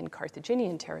him in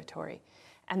Carthaginian territory,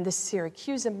 and the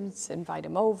Syracusans invite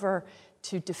him over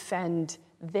to defend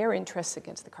their interests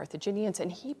against the Carthaginians,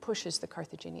 and he pushes the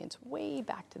Carthaginians way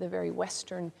back to the very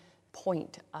western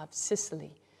point of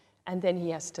Sicily. And then he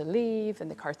has to leave, and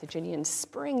the Carthaginians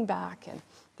spring back, and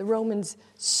the Romans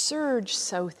surge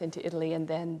south into Italy, and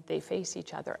then they face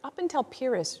each other. Up until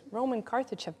Pyrrhus, Rome and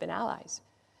Carthage have been allies.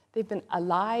 They've been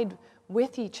allied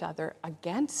with each other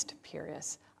against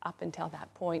Pyrrhus up until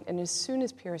that point. And as soon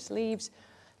as Pyrrhus leaves,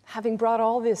 having brought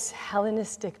all this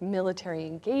Hellenistic military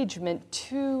engagement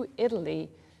to Italy,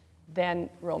 then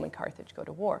Rome and Carthage go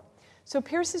to war. So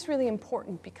Pyrrhus is really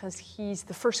important because he's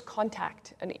the first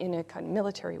contact in a kind of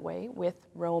military way with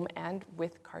Rome and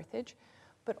with Carthage,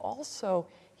 but also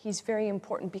he's very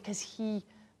important because he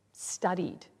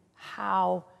studied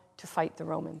how to fight the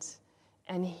Romans,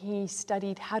 and he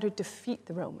studied how to defeat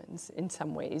the Romans in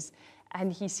some ways,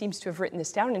 and he seems to have written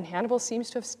this down, and Hannibal seems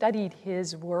to have studied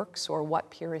his works or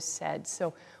what Pyrrhus said.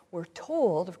 So we're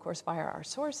told, of course, via our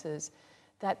sources,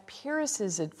 that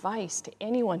Pyrrhus's advice to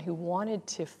anyone who wanted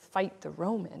to fight the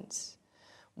Romans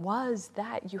was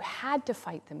that you had to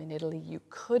fight them in Italy. You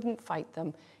couldn't fight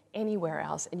them anywhere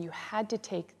else, and you had to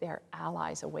take their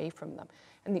allies away from them.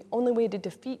 And the only way to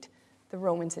defeat the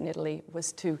Romans in Italy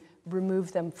was to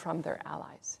remove them from their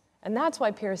allies. And that's why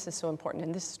Pyrrhus is so important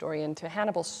in this story, and to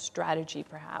Hannibal's strategy,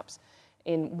 perhaps,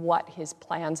 in what his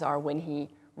plans are when he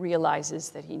realizes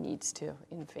that he needs to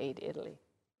invade Italy.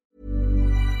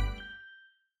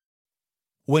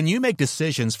 When you make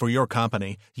decisions for your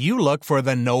company, you look for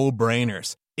the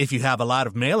no-brainers. If you have a lot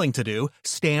of mailing to do,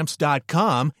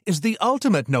 Stamps.com is the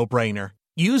ultimate no-brainer.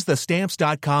 Use the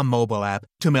Stamps.com mobile app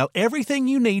to mail everything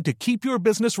you need to keep your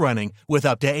business running with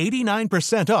up to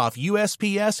 89% off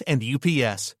USPS and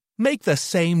UPS. Make the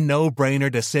same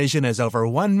no-brainer decision as over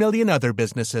 1 million other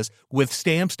businesses with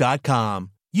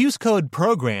Stamps.com. Use code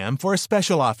PROGRAM for a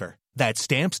special offer. That's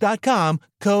Stamps.com,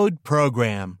 code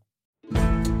PROGRAM.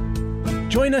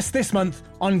 Join us this month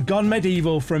on Gone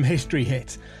Medieval from History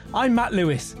Hit. I'm Matt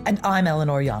Lewis. And I'm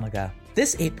Eleanor Yanaga.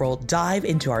 This April, dive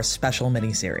into our special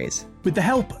miniseries. With the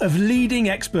help of leading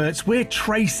experts, we're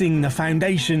tracing the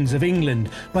foundations of England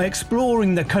by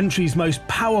exploring the country's most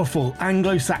powerful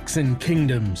Anglo-Saxon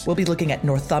kingdoms. We'll be looking at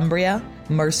Northumbria,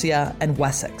 Mercia, and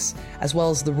Wessex, as well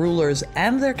as the rulers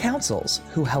and their councils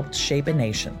who helped shape a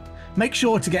nation. Make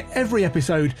sure to get every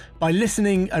episode by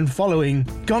listening and following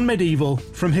Gone Medieval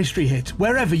from History Hit,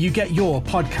 wherever you get your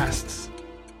podcasts.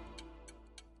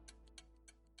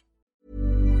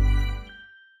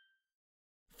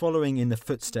 Following in the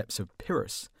footsteps of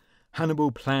Pyrrhus,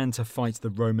 Hannibal planned to fight the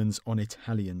Romans on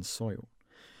Italian soil.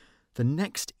 The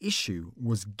next issue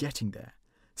was getting there,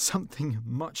 something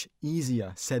much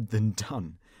easier said than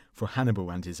done for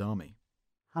Hannibal and his army.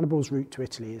 Hannibal's route to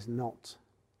Italy is not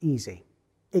easy.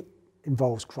 It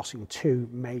involves crossing two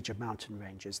major mountain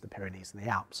ranges, the Pyrenees and the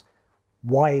Alps.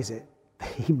 Why is it that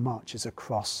he marches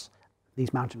across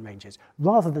these mountain ranges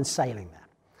rather than sailing them?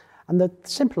 And the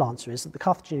simple answer is that the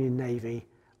Carthaginian navy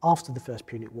after the First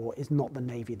Punic War is not the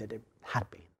navy that it had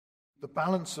been. The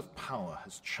balance of power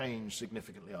has changed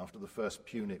significantly after the First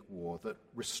Punic War that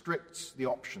restricts the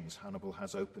options Hannibal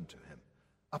has open to him.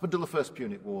 Up until the First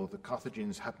Punic War, the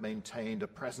Carthaginians had maintained a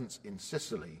presence in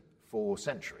Sicily for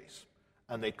centuries,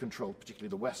 and they'd controlled particularly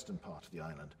the western part of the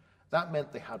island. That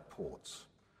meant they had ports.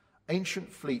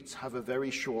 Ancient fleets have a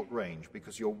very short range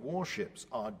because your warships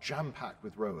are jam-packed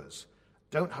with rowers,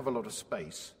 don't have a lot of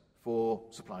space for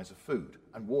supplies of food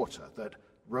and water that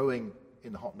rowing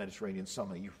in the hot Mediterranean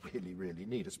summer you really, really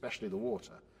need, especially the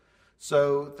water.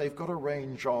 So they've got a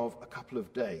range of a couple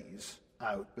of days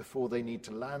out before they need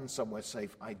to land somewhere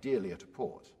safe, ideally at a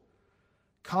port.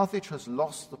 Carthage has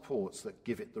lost the ports that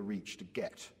give it the reach to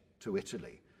get to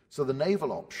Italy. So the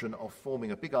naval option of forming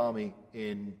a big army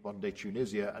in modern-day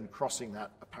Tunisia and crossing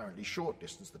that apparently short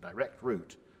distance, the direct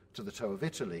route to the toe of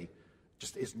Italy,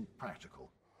 just isn't practical.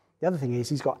 The other thing is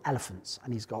he's got elephants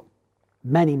and he's got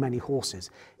many, many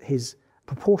horses. His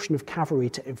proportion of cavalry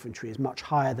to infantry is much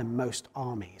higher than most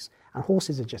armies, and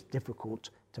horses are just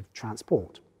difficult to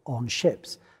transport on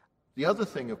ships. The other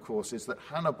thing, of course, is that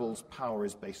Hannibal's power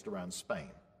is based around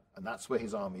Spain, and that's where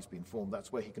his army's been formed,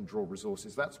 that's where he can draw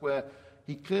resources, that's where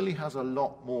he clearly has a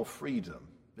lot more freedom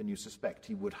than you suspect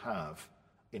he would have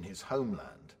in his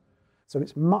homeland. So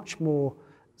it's much more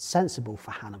sensible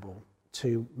for Hannibal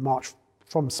to march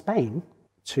from Spain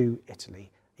to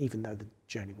Italy, even though the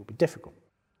journey will be difficult.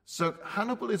 So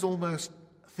Hannibal is almost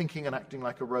thinking and acting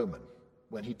like a Roman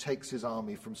when he takes his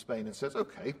army from Spain and says,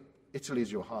 okay,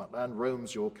 Italy's your heartland,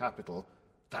 Rome's your capital,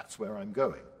 that's where I'm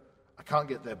going. I can't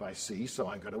get there by sea, so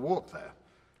I'm going to walk there.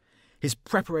 His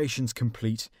preparations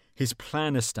complete, his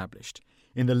plan established.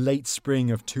 In the late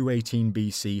spring of 218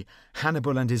 BC,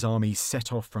 Hannibal and his army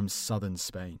set off from southern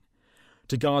Spain.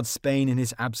 To guard Spain in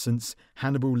his absence,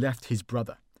 Hannibal left his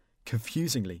brother,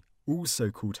 confusingly also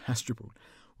called Hasdrubal,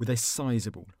 with a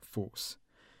sizable force.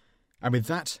 And with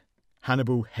that,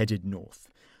 Hannibal headed north,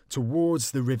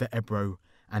 towards the river Ebro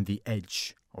and the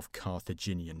edge of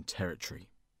Carthaginian territory.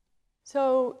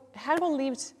 So Hannibal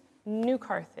leaves New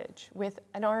Carthage with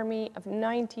an army of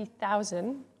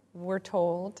 90,000, we're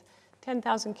told,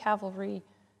 10,000 cavalry,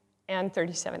 and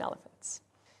 37 elephants.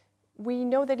 We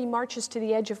know that he marches to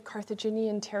the edge of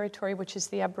Carthaginian territory, which is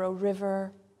the Ebro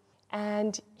River,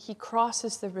 and he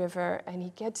crosses the river and he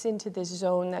gets into this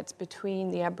zone that's between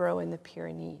the Ebro and the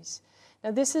Pyrenees. Now,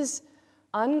 this is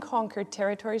unconquered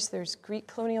territories. There's Greek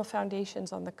colonial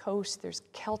foundations on the coast. There's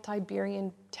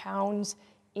Celt-Iberian towns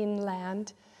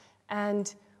inland.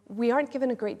 And we aren't given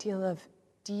a great deal of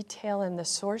detail in the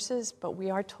sources, but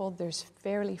we are told there's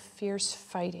fairly fierce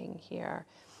fighting here,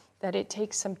 that it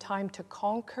takes some time to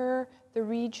conquer the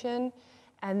region,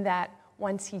 and that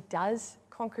once he does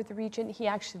conquer the region, he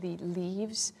actually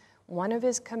leaves one of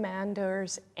his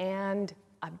commanders and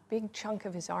a big chunk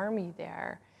of his army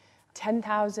there,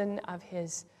 10,000 of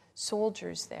his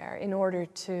soldiers there, in order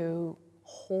to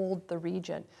hold the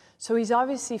region. So he's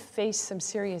obviously faced some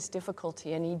serious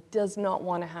difficulty, and he does not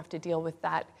want to have to deal with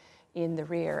that in the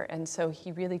rear. And so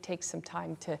he really takes some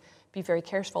time to be very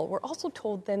careful. We're also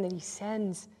told then that he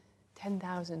sends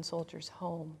 10,000 soldiers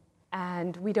home.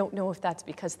 And we don't know if that's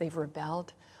because they've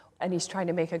rebelled and he's trying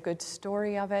to make a good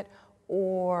story of it,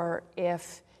 or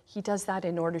if he does that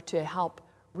in order to help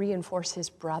reinforce his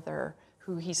brother,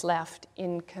 who he's left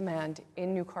in command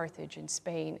in New Carthage in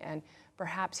Spain. And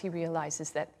perhaps he realizes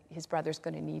that his brother's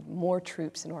going to need more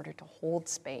troops in order to hold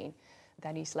Spain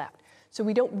than he's left. So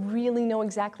we don't really know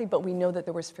exactly, but we know that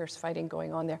there was fierce fighting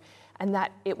going on there, and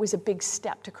that it was a big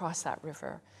step to cross that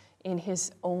river. In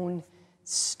his own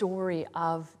story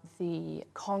of the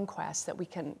conquest that we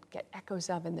can get echoes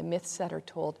of in the myths that are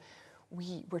told,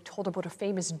 We were told about a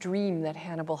famous dream that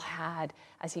Hannibal had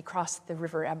as he crossed the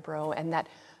river Ebro, and that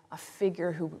a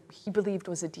figure who he believed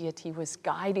was a deity was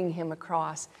guiding him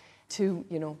across to,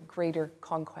 greater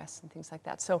conquests and things like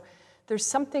that. So there's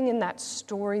something in that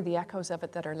story, the echoes of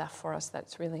it that are left for us,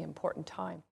 that's really important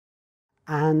time.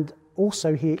 And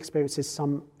also he experiences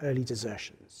some early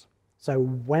desertions. So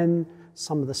when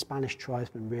some of the Spanish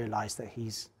tribesmen realize that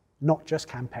he's not just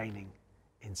campaigning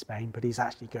in Spain, but he's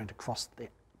actually going to cross the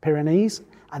Pyrenees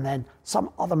and then some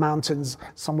other mountains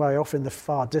somewhere off in the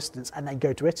far distance and then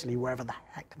go to Italy, wherever the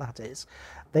heck that is,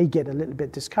 they get a little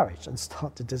bit discouraged and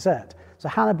start to desert. So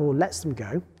Hannibal lets them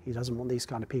go. He doesn't want these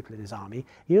kind of people in his army.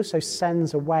 He also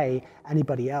sends away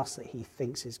anybody else that he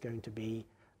thinks is going to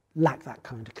lack that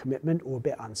kind of commitment or a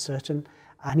bit uncertain.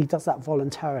 And he does that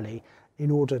voluntarily in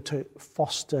order to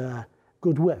foster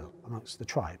goodwill amongst the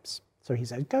tribes. So he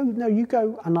says, you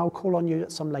go, and I'll call on you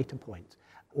at some later point,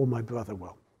 or my brother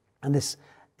will. And this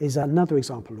is another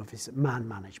example of his man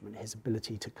management, his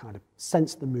ability to kind of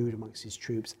sense the mood amongst his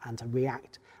troops and to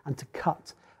react and to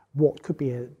cut what could be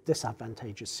a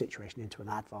disadvantageous situation into an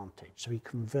advantage. So he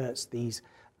converts these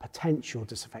potential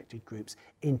disaffected groups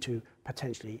into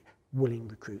potentially willing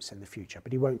recruits in the future,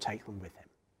 but he won't take them with him.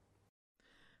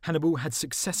 Hannibal had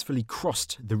successfully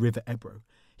crossed the river Ebro.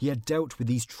 He had dealt with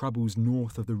these troubles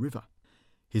north of the river.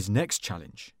 His next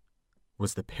challenge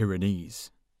was the Pyrenees.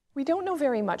 We don't know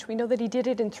very much. We know that he did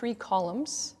it in 3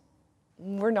 columns.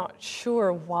 We're not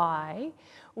sure why.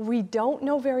 We don't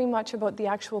know very much about the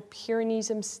actual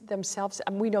Pyrenees themselves,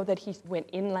 and we know that he went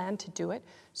inland to do it.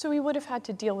 So he would have had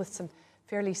to deal with some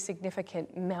fairly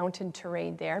significant mountain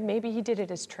terrain there. Maybe he did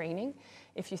it as training,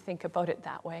 if you think about it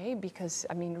that way, because,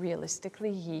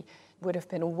 realistically, he would have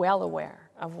been well aware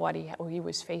of what he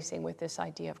was facing with this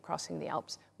idea of crossing the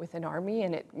Alps with an army,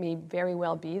 and it may very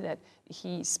well be that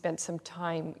he spent some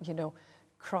time,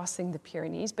 crossing the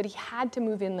Pyrenees, but he had to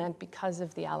move inland because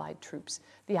of the Allied troops,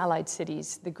 the Allied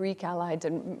cities, the Greek Allied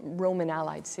and Roman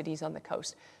Allied cities on the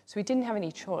coast. So he didn't have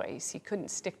any choice. He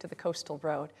couldn't stick to the coastal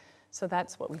road. So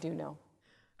that's what we do know.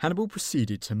 Hannibal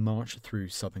proceeded to march through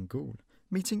southern Gaul,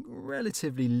 meeting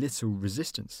relatively little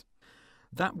resistance.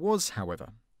 That was, however,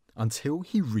 until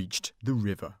he reached the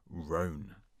river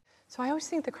Rhone. So I always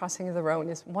think the crossing of the Rhone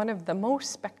is one of the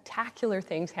most spectacular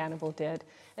things Hannibal did,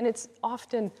 and it's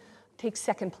often takes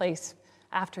second place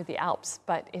after the Alps,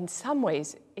 but in some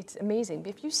ways it's amazing.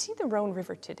 If you see the Rhone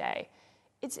River today,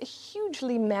 it's a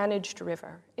hugely managed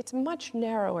river. It's much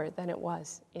narrower than it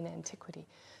was in antiquity.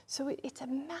 So it's a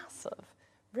massive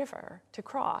river to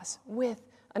cross with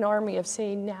an army of,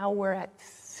 say, now we're at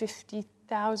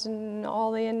 50,000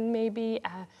 all in, maybe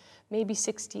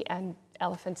 60, and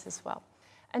elephants as well.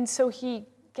 And so he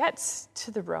gets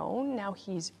to the Rhone. Now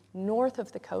he's north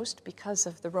of the coast because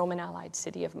of the Roman allied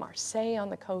city of Marseille on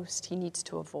the coast he needs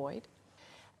to avoid.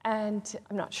 And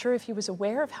I'm not sure if he was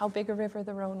aware of how big a river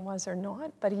the Rhone was or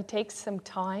not, but he takes some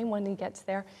time when he gets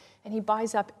there and he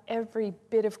buys up every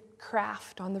bit of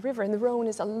craft on the river. And the Rhone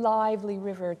is a lively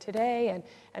river today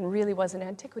and really was in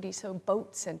antiquity, so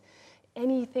boats and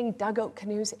anything, dugout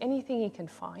canoes, anything he can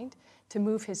find to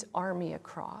move his army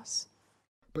across.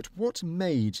 But what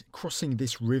made crossing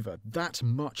this river that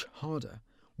much harder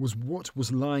was what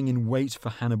was lying in wait for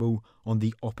Hannibal on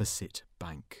the opposite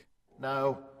bank.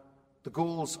 Now, the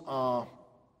Gauls are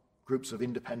groups of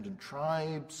independent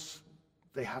tribes.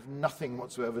 They have nothing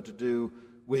whatsoever to do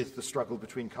with the struggle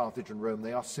between Carthage and Rome.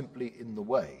 They are simply in the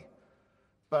way.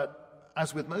 But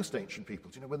as with most ancient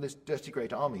peoples, when this dirty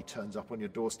great army turns up on your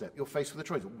doorstep, you're faced with a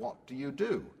choice. What do you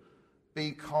do?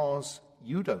 Because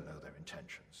you don't know their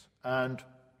intentions. And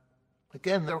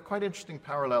again, there are quite interesting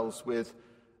parallels with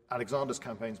Alexander's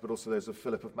campaigns, but also those of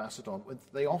Philip of Macedon.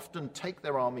 They often take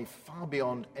their army far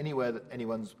beyond anywhere that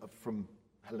anyone from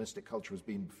Hellenistic culture has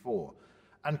been before,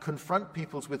 and confront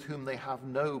peoples with whom they have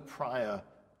no prior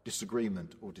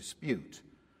disagreement or dispute.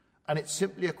 And it's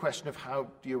simply a question of how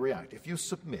do you react. If you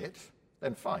submit,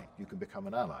 then fine, you can become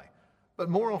an ally. But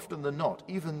more often than not,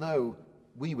 even though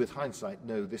we with hindsight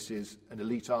know this is an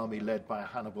elite army led by a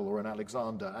Hannibal or an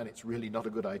Alexander, and it's really not a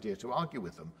good idea to argue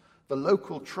with them, the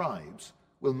local tribes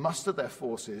will muster their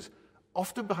forces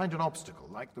often behind an obstacle,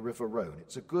 like the River Rhone.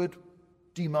 It's a good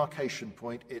demarcation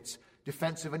point, it's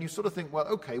defensive, and you sort of think, well,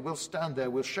 okay, we'll stand there,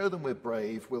 we'll show them we're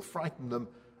brave, we'll frighten them,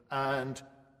 and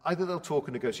either they'll talk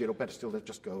and negotiate, or better still, they'll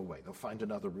just go away. They'll find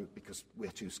another route because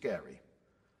we're too scary.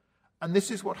 And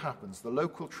this is what happens. The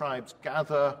local tribes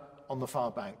gather on the far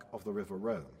bank of the River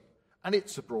Rhone. And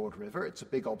it's a broad river, it's a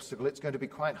big obstacle, it's going to be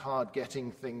quite hard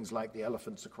getting things like the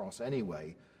elephants across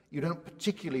anyway. You don't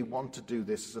particularly want to do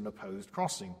this as an opposed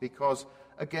crossing because,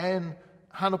 again,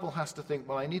 Hannibal has to think,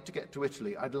 well, I need to get to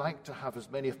Italy. I'd like to have as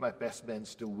many of my best men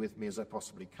still with me as I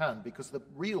possibly can, because the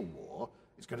real war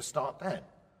is going to start then.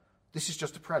 This is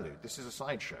just a prelude. This is a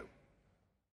sideshow.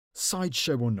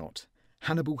 Sideshow or not,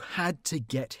 Hannibal had to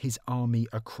get his army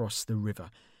across the river,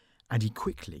 and he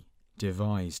quickly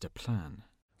devised a plan.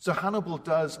 So Hannibal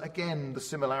does, again, the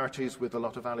similarities with a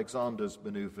lot of Alexander's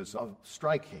manoeuvres of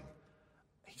striking.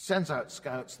 He sends out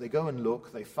scouts, they go and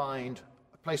look, they find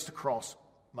a place to cross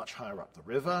much higher up the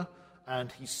river,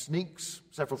 and he sneaks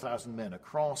several thousand men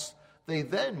across. They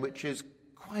then, which is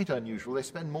quite unusual, they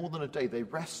spend more than a day, they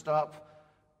rest up,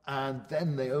 and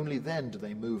then only then do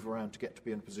they move around to get to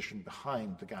be in a position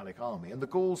behind the Gallic army. And the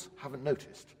Gauls haven't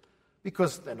noticed,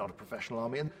 because they're not a professional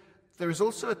army. And there is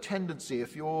also a tendency,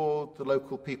 if you're the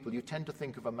local people, you tend to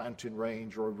think of a mountain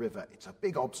range or a river. It's a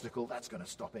big obstacle, that's going to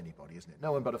stop anybody, isn't it?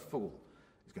 No one but a fool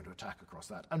is going to attack across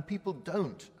that. And people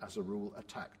don't, as a rule,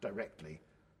 attack directly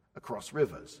across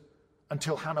rivers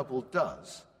until Hannibal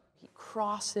does. He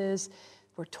crosses,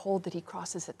 we're told that he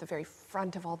crosses at the very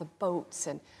front of all the boats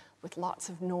and with lots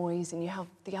of noise, and you have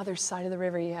the other side of the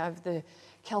river, you have the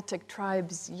Celtic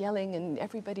tribes yelling and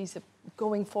everybody's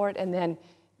going for it, and then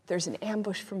there's an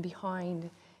ambush from behind,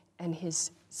 and his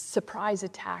surprise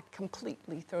attack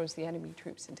completely throws the enemy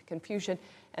troops into confusion,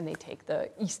 and they take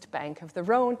the east bank of the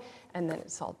Rhone, and then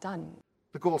it's all done.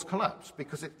 The Gauls collapse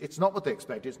because it's not what they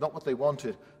expected, it's not what they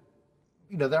wanted.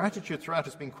 You know, their attitude throughout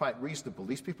has been quite reasonable.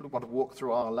 These people want to walk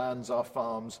through our lands, our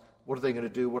farms. What are they going to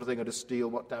do? What are they going to steal?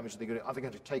 What damage are they going to do? Are they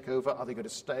going to take over? Are they going to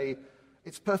stay?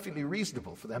 It's perfectly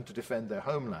reasonable for them to defend their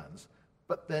homelands,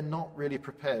 but they're not really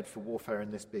prepared for warfare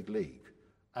in this big league.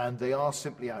 And they are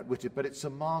simply outwitted, but it's a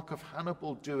mark of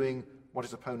Hannibal doing what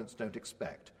his opponents don't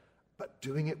expect, but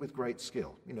doing it with great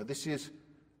skill. You know, this is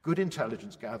good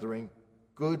intelligence gathering,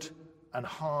 good and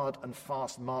hard and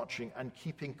fast marching and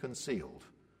keeping concealed,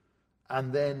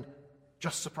 and then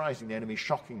just surprising the enemy,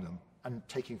 shocking them, and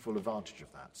taking full advantage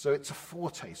of that. So it's a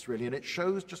foretaste, really, and it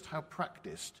shows just how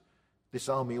practiced this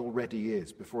army already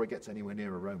is before it gets anywhere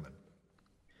near a Roman.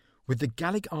 With the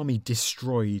Gallic army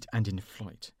destroyed and in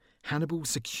flight, Hannibal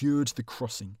secured the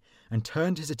crossing and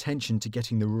turned his attention to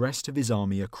getting the rest of his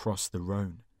army across the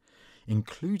Rhone,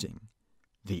 including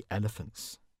the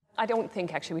elephants. I don't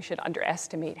think actually we should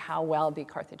underestimate how well the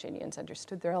Carthaginians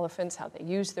understood their elephants, how they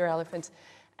used their elephants,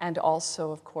 and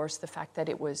also, of course, the fact that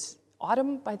it was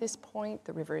autumn by this point,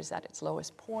 the river is at its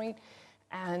lowest point,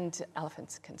 and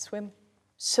elephants can swim.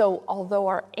 So although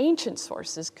our ancient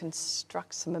sources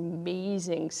construct some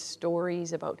amazing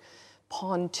stories about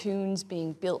pontoons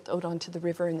being built out onto the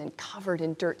river and then covered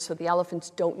in dirt so the elephants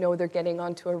don't know they're getting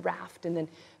onto a raft, and then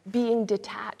being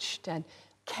detached and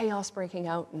chaos breaking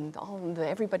out and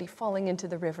everybody falling into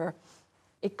the river,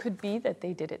 it could be that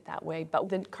they did it that way, but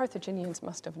the Carthaginians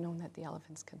must have known that the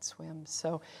elephants can swim,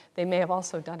 so they may have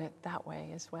also done it that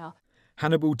way as well.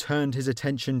 Hannibal turned his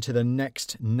attention to the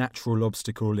next natural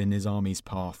obstacle in his army's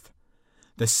path,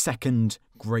 the second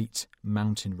great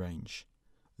mountain range,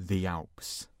 the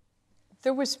Alps.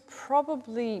 There was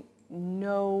probably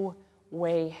no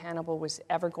way Hannibal was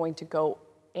ever going to go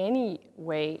any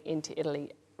way into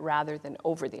Italy rather than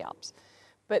over the Alps.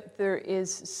 But there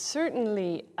is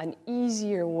certainly an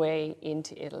easier way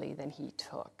into Italy than he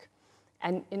took.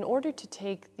 And in order to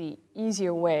take the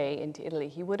easier way into Italy,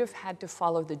 he would have had to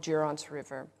follow the Durance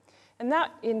River. And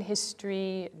that in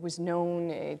history was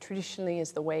known traditionally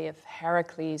as the way of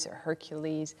Heracles or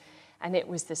Hercules. And it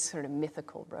was this sort of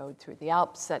mythical road through the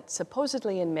Alps that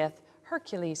supposedly in myth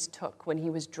Hercules took when he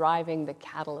was driving the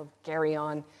cattle of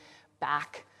Geryon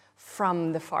back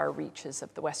from the far reaches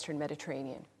of the Western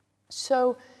Mediterranean.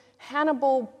 So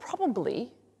Hannibal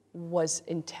probably was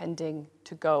intending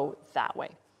to go that way.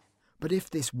 But if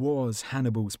this was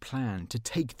Hannibal's plan, to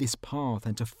take this path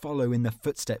and to follow in the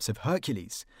footsteps of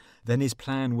Hercules, then his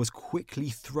plan was quickly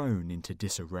thrown into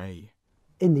disarray.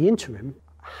 In the interim,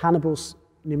 Hannibal's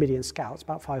Numidian scouts,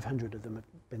 about 500 of them,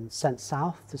 have been sent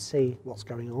south to see what's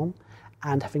going on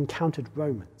and have encountered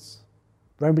Romans.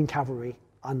 Roman cavalry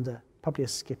under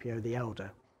Publius Scipio the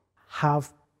Elder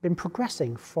have been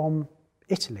progressing from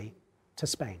Italy to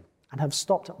Spain and have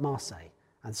stopped at Marseille.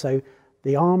 And so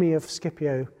the army of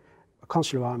Scipio, a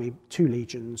consular army, 2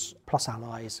 legions, plus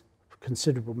allies,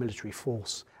 considerable military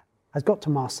force, has got to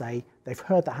Marseille. They've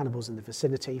heard that Hannibal's in the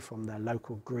vicinity from their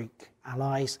local Greek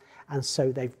allies, and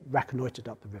so they've reconnoitred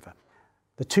up the river.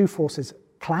 The two forces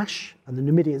clash, and the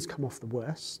Numidians come off the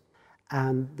worst,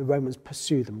 and the Romans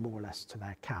pursue them more or less to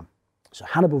their camp. So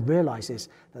Hannibal realizes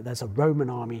that there's a Roman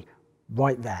army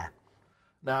right there.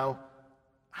 Now,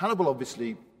 Hannibal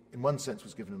obviously, in one sense,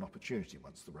 was given an opportunity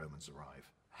once the Romans arrive.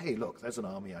 Hey, look, there's an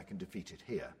army, I can defeat it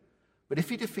here. But if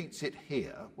he defeats it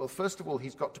here, well, first of all,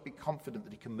 he's got to be confident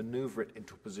that he can maneuver it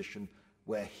into a position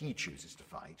where he chooses to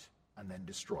fight and then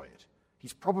destroy it.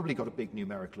 He's probably got a big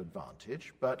numerical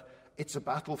advantage, but it's a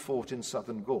battle fought in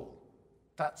southern Gaul.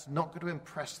 That's not going to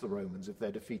impress the Romans if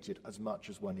they're defeated as much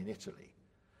as one in Italy.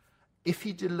 If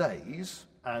he delays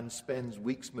and spends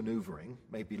weeks maneuvering,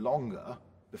 maybe longer,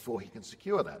 before he can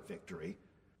secure that victory,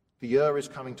 the year is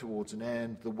coming towards an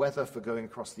end. The weather for going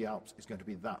across the Alps is going to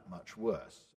be that much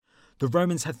worse. The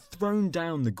Romans had thrown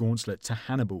down the gauntlet to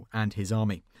Hannibal and his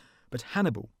army, but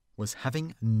Hannibal was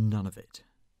having none of it.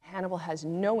 Hannibal has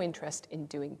no interest in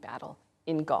doing battle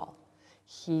in Gaul.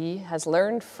 He has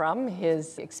learned from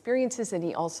his experiences, and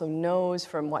he also knows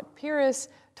from what Pyrrhus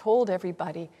told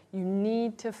everybody, you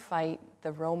need to fight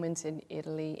the Romans in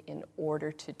Italy in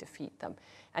order to defeat them.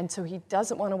 And so he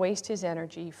doesn't want to waste his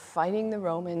energy fighting the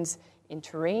Romans in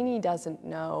terrain he doesn't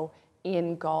know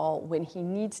in Gaul when he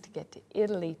needs to get to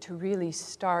Italy to really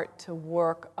start to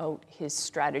work out his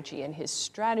strategy. And his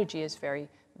strategy is very,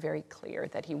 very clear,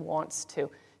 that he wants to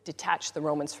detach the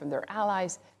Romans from their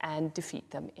allies and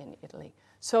defeat them in Italy.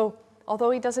 So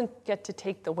although he doesn't get to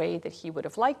take the way that he would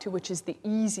have liked to, which is the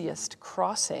easiest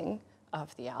crossing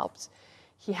of the Alps,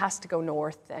 he has to go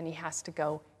north and he has to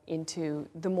go into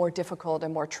the more difficult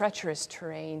and more treacherous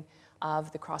terrain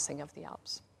of the crossing of the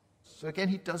Alps. So again,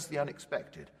 he does the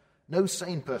unexpected. No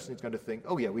sane person is going to think,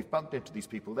 oh yeah, we've bumped into these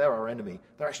people, they're our enemy,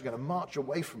 they're actually going to march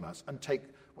away from us and take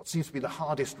what seems to be the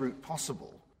hardest route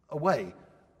possible away.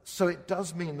 So it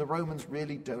does mean the Romans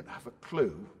really don't have a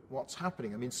clue what's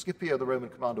happening. I mean, Scipio, the Roman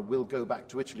commander, will go back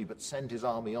to Italy but send his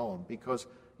army on because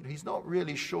he's not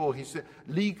really sure.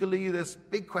 Legally, there's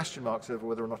big question marks over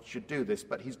whether or not he should do this,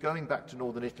 but he's going back to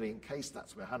northern Italy in case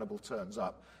that's where Hannibal turns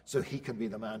up, so he can be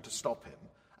the man to stop him.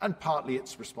 And partly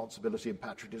it's responsibility and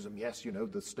patriotism. Yes,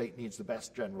 the state needs the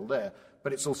best general there,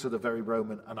 but it's also the very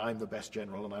Roman, and I'm the best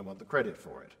general and I want the credit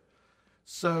for it.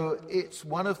 So it's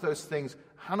one of those things.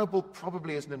 Hannibal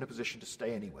probably isn't in a position to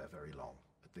stay anywhere very long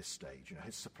at this stage.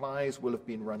 His supplies will have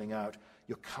been running out.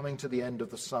 You're coming to the end of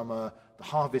the summer, the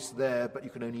harvest's there, but you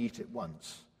can only eat it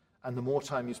once. And the more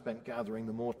time you spend gathering,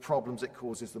 the more problems it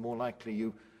causes, the more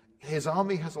likely His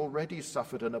army has already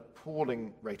suffered an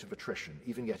appalling rate of attrition,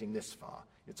 even getting this far.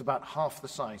 It's about half the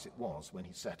size it was when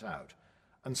he set out.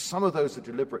 And some of those are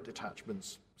deliberate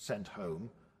detachments sent home.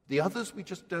 The others we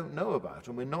just don't know about,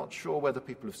 and we're not sure whether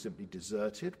people have simply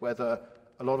deserted, whether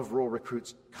a lot of raw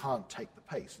recruits can't take the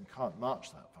pace and can't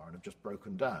march that far and have just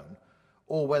broken down,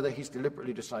 or whether he's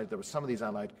deliberately decided there are some of these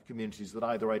allied communities that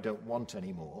either I don't want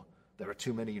anymore, there are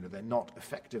too many, they're not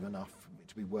effective enough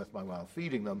to be worth my while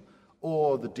feeding them,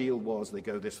 or the deal was they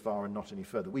go this far and not any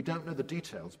further. We don't know the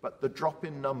details, but the drop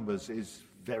in numbers is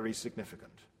very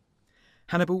significant.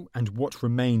 Hannibal and what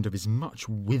remained of his much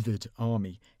withered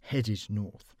army headed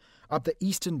north, up the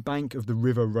eastern bank of the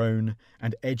River Rhone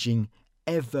and edging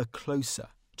ever closer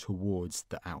towards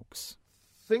the Alps.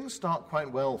 Things start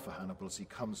quite well for Hannibal as he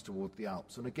comes toward the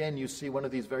Alps. And again, you see one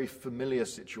of these very familiar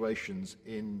situations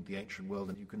in the ancient world,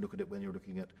 and you can look at it when you're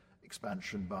looking at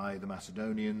expansion by the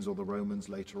Macedonians or the Romans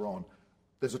later on.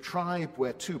 There's a tribe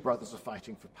where two brothers are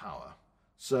fighting for power.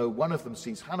 So one of them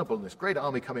sees Hannibal and this great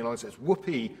army coming along and says,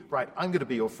 whoopee, right, I'm going to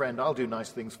be your friend, I'll do nice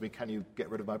things for me, can you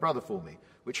get rid of my brother for me?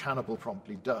 Which Hannibal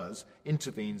promptly does,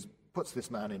 intervenes, puts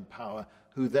this man in power,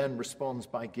 who then responds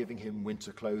by giving him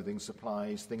winter clothing,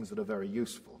 supplies, things that are very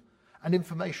useful. And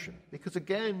information, because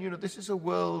again, this is a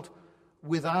world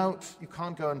without, you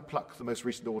can't go and pluck the most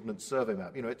recent Ordnance Survey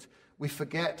map. We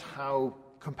forget how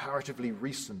comparatively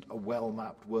recent a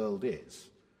well-mapped world is.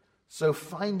 So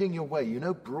finding your way,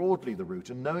 broadly the route,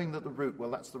 and knowing that the route,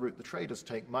 well, that's the route the traders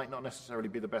take, might not necessarily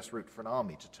be the best route for an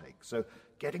army to take. So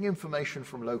getting information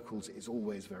from locals is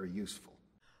always very useful.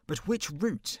 But which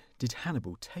route did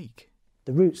Hannibal take?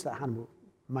 The routes that Hannibal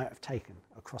might have taken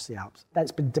across the Alps,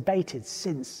 that's been debated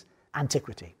since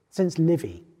antiquity, since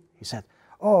Livy, who said,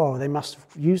 they must have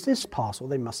used this pass or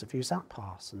they must have used that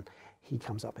pass, and he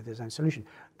comes up with his own solution.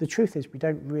 The truth is we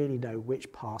don't really know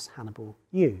which pass Hannibal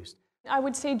used. I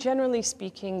would say, generally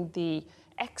speaking, the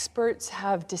experts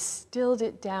have distilled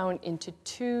it down into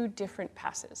two different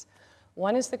passes.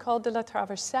 One is the Col de la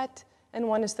Traversette, and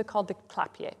one is the Col de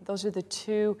Clapier. Those are the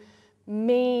two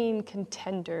main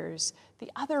contenders.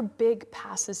 The other big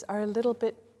passes are a little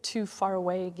bit too far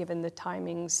away, given the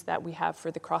timings that we have for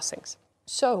the crossings.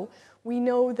 So we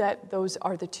know that those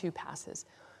are the two passes.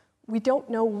 We don't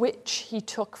know which he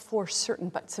took for certain,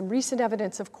 but some recent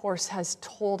evidence, of course, has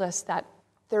told us that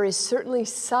there is certainly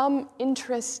some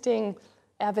interesting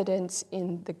evidence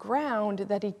in the ground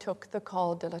that he took the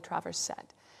Col de la Traversette.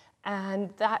 And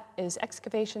that is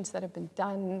excavations that have been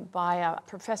done by a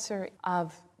professor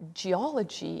of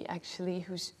geology, actually,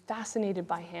 who's fascinated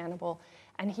by Hannibal.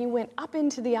 And he went up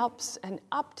into the Alps and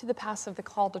up to the pass of the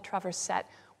Col de Traversette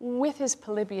with his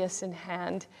Polybius in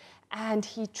hand. And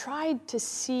he tried to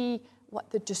see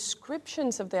what the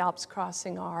descriptions of the Alps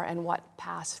crossing are and what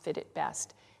pass fit it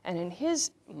best. And in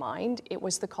his mind, it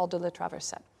was the Col de la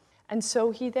Traversette. And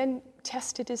so he then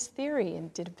tested his theory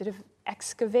and did a bit of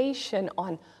excavation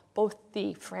on both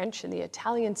the French and the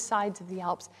Italian sides of the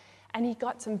Alps. And he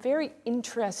got some very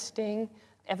interesting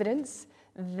evidence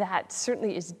that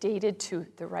certainly is dated to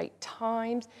the right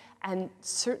times, and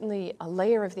certainly a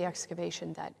layer of the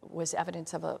excavation that was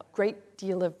evidence of a great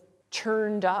deal of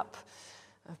churned up,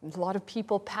 a lot of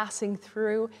people passing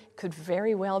through, could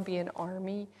very well be an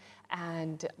army.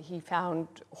 And he found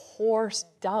horse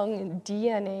dung and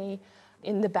DNA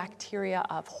in the bacteria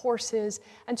of horses.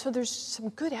 And so there's some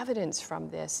good evidence from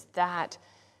this that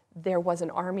there was an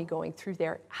army going through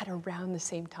there at around the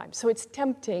same time. So it's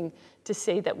tempting to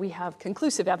say that we have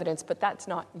conclusive evidence, but that's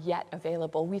not yet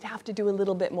available. We'd have to do a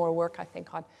little bit more work, I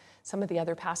think, on some of the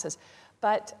other passes.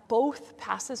 But both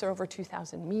passes are over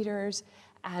 2,000 meters,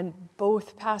 and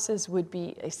both passes would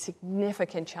be a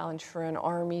significant challenge for an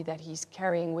army that he's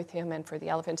carrying with him, and for the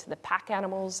elephants and the pack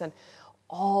animals and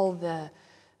all the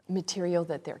material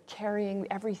that they're carrying,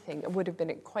 everything. It would have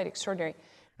been quite extraordinary.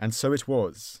 And so it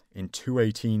was, in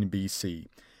 218 BC,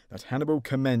 that Hannibal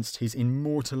commenced his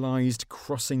immortalised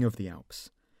crossing of the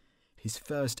Alps. His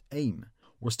first aim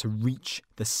was to reach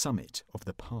the summit of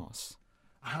the pass.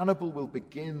 Hannibal will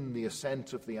begin the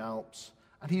ascent of the Alps,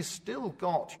 and he's still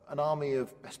got an army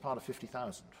of best part of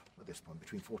 50,000 at this point,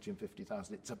 between 40 and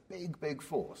 50,000. It's a big, big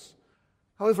force.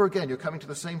 However, again, you're coming to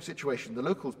the same situation. The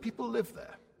locals, people live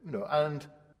there, and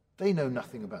they know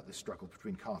nothing about this struggle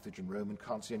between Carthage and Rome and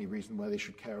can't see any reason why they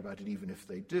should care about it, even if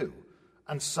they do.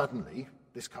 And suddenly,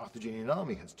 this Carthaginian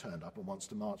army has turned up and wants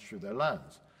to march through their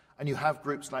lands. And you have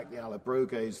groups like the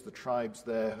Allobroges, the tribes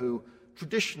there, who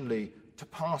traditionally, to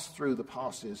pass through the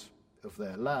passes of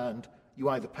their land, you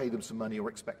either pay them some money or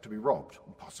expect to be robbed,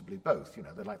 and possibly both.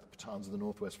 They're like the Pathans of the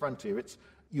northwest frontier.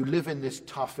 You live in this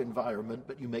tough environment,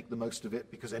 but you make the most of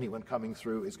it because anyone coming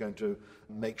through is going to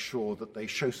make sure that they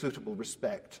show suitable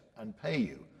respect and pay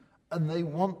you. And they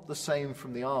want the same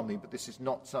from the army, but this is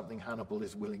not something Hannibal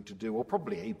is willing to do, or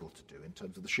probably able to do in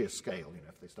terms of the sheer scale,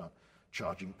 if they start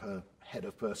charging per head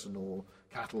of person or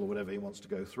cattle or whatever he wants to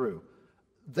go through.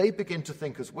 They begin to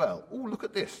think as well, oh, look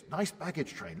at this, nice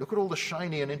baggage train, look at all the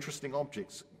shiny and interesting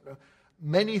objects.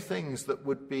 Many things that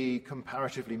would be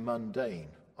comparatively mundane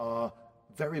are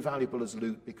very valuable as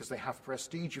loot because they have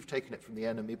prestige, you've taken it from the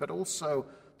enemy, but also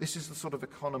this is the sort of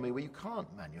economy where you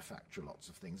can't manufacture lots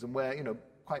of things and where,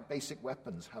 quite basic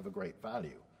weapons have a great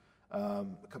value.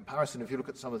 Comparison, if you look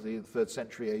at some of the 3rd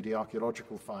century AD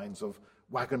archaeological finds of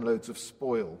wagon loads of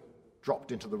spoil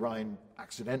dropped into the Rhine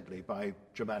accidentally by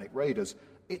Germanic raiders,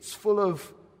 it's full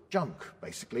of junk,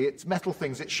 basically. It's metal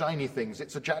things, it's shiny things,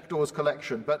 it's a jackdaw's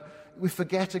collection, but we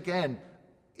forget again,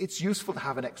 it's useful to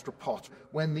have an extra pot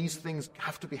when these things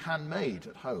have to be handmade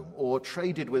at home or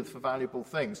traded with for valuable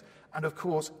things. And of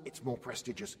course, it's more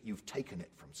prestigious. You've taken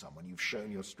it from someone. You've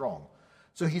shown you're strong.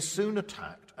 So he's soon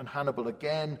attacked, and Hannibal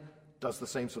again does the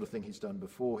same sort of thing he's done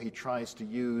before. He tries to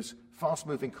use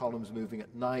fast-moving columns moving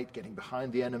at night, getting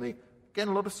behind the enemy. Again,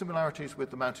 a lot of similarities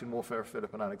with the mountain warfare of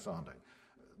Philip and Alexander.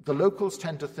 The locals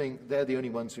tend to think they're the only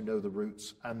ones who know the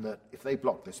routes and that if they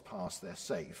block this pass, they're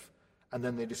safe. And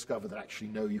then they discover that actually,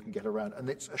 no, you can get around. And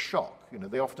it's a shock.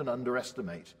 They often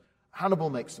underestimate. Hannibal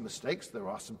makes some mistakes. There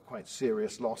are some quite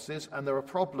serious losses. And there are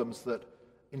problems that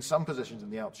in some positions in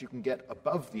the Alps, you can get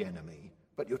above the enemy,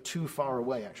 but you're too far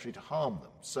away actually to harm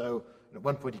them. So at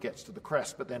one point he gets to the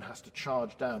crest, but then has to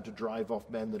charge down to drive off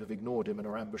men that have ignored him and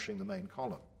are ambushing the main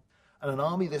column. And an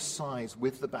army this size,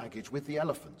 with the baggage, with the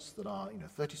elephants that are,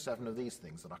 37 of these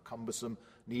things that are cumbersome,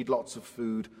 need lots of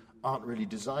food, aren't really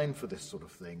designed for this sort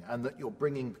of thing, and that you're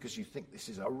bringing because you think this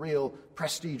is a real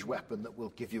prestige weapon that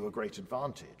will give you a great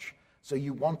advantage. So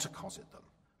you want to cosset them.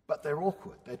 But they're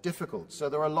awkward, they're difficult. So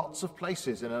there are lots of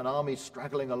places in an army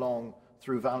straggling along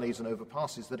through valleys and over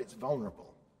passes that it's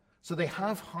vulnerable. So they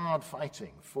have hard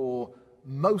fighting for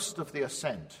most of the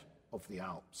ascent of the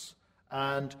Alps.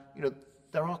 And,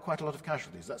 there are quite a lot of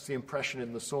casualties. That's the impression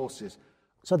in the sources.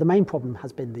 So the main problem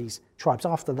has been these tribes.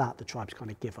 After that, the tribes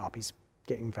kind of give up. He's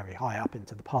getting very high up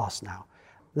into the pass now.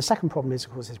 The second problem is,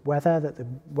 of course, is weather, that the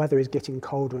weather is getting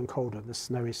colder and colder. The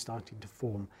snow is starting to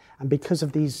form. And because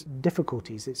of these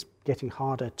difficulties, it's getting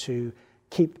harder to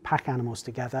keep pack animals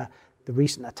together. The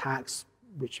recent attacks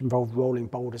which involved rolling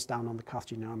boulders down on the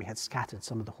Carthaginian army, had scattered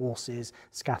some of the horses,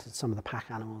 scattered some of the pack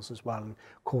animals as well, and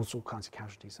caused all kinds of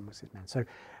casualties amongst his men. So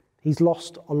he's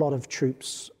lost a lot of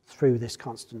troops through this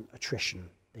constant attrition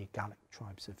the Gallic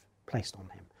tribes have placed on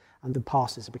him. And the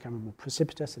passes are becoming more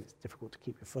precipitous, and it's difficult to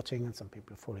keep your footing, and some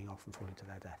people are falling off and falling to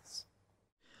their deaths.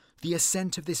 The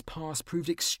ascent of this pass proved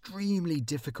extremely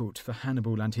difficult for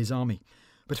Hannibal and his army,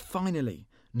 but finally,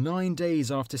 9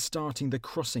 days after starting the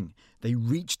crossing, they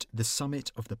reached the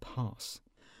summit of the pass.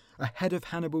 Ahead of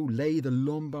Hannibal lay the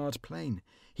Lombard plain.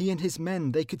 He and his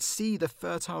men, they could see the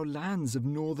fertile lands of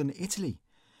northern Italy,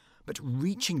 but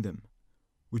reaching them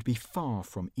would be far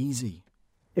from easy.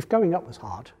 If going up was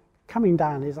hard, coming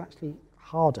down is actually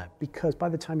harder, because by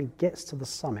the time he gets to the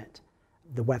summit,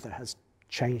 the weather has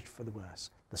changed for the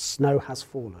worse. The snow has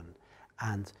fallen,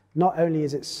 and not only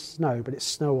is it snow, but it's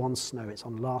snow. It's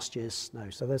on last year's snow.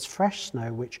 So there's fresh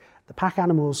snow, which the pack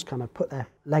animals kind of put their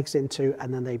legs into,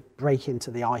 and then they break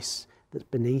into the ice that's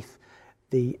beneath.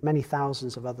 The many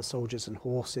thousands of other soldiers and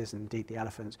horses, and indeed the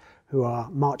elephants, who are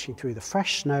marching through the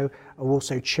fresh snow, are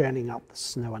also churning up the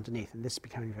snow underneath, and this is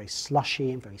becoming very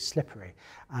slushy and very slippery,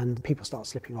 and people start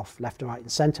slipping off left, right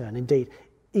and centre, and indeed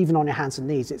even on your hands and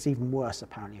knees it's even worse,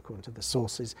 apparently, according to the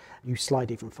sources. You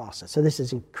slide even faster. So this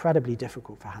is incredibly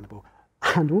difficult for Hannibal.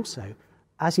 And also,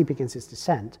 as he begins his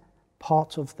descent,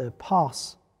 part of the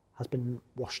pass has been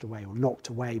washed away or knocked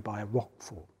away by a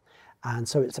rockfall, and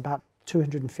so it's about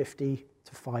 250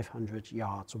 to 500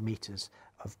 yards or metres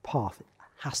of path. It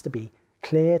has to be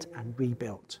cleared and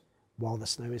rebuilt while the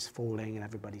snow is falling and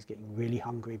everybody's getting really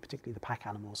hungry, particularly the pack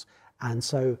animals. And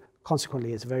so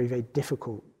consequently it's a very, very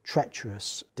difficult,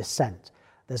 treacherous descent.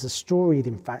 There's a story,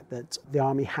 in fact, that the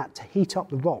army had to heat up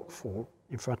the rockfall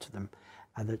in front of them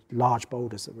and the large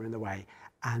boulders that were in the way,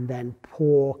 and then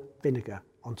pour vinegar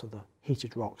onto the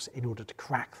heated rocks in order to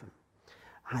crack them.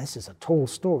 And this is a tall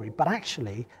story, but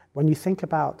actually when you think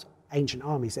about ancient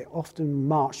armies, they often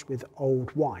marched with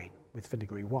old wine, with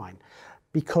vinegary wine,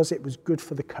 because it was good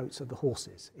for the coats of the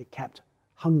horses. It kept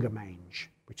hunger mange,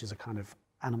 which is a kind of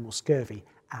animal scurvy,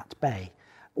 at bay.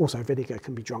 Also, vinegar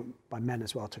can be drunk by men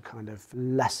as well to kind of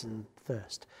lessen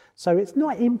thirst. So it's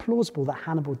not implausible that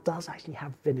Hannibal does actually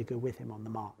have vinegar with him on the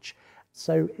march.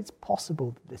 So it's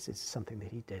possible that this is something that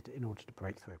he did in order to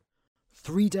break through.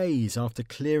 3 days after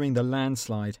clearing the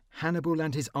landslide, Hannibal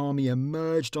and his army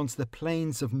emerged onto the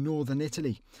plains of northern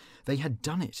Italy. They had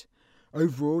done it.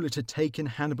 Overall, it had taken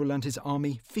Hannibal and his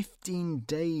army 15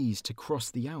 days to cross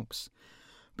the Alps.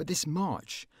 But this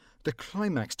march, the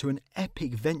climax to an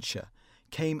epic venture,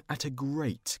 came at a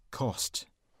great cost.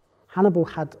 Hannibal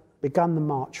had begun the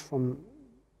march from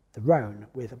the Rhone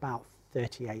with about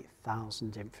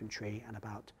 38,000 infantry and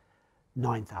about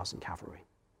 9,000 cavalry.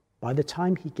 By the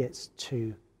time he gets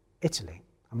to Italy,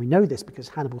 and we know this because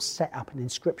Hannibal set up an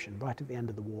inscription right at the end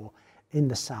of the war in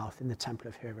the south, in the Temple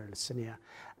of Hera Lacinia.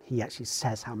 He actually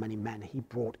says how many men he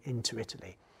brought into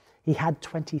Italy. He had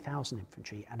 20,000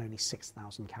 infantry and only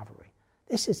 6,000 cavalry.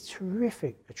 This is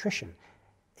terrific attrition.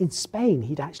 In Spain,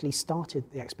 he'd actually started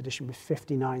the expedition with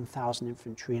 59,000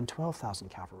 infantry and 12,000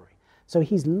 cavalry. So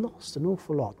he's lost an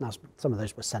awful lot. Now, some of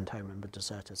those were sent home and were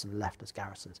deserters and left as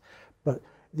garrisons. But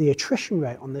the attrition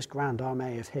rate on this grand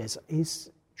armée of his is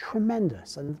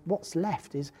tremendous. And what's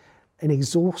left is an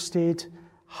exhausted,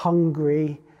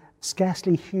 hungry,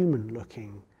 scarcely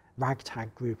human-looking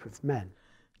ragtag group of men.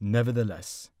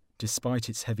 Nevertheless, despite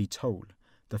its heavy toll,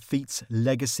 the feat's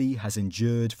legacy has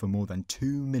endured for more than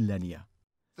 2 millennia.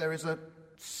 There is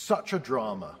such a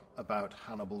drama about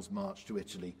Hannibal's march to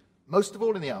Italy, most of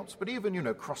all in the Alps, but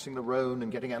even, crossing the Rhone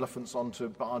and getting elephants onto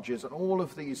barges and all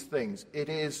of these things. It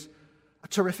is a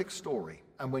terrific story.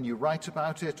 And when you write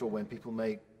about it or when people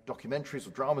make documentaries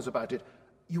or dramas about it,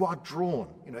 you are drawn.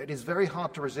 It is very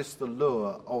hard to resist the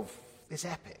lure of this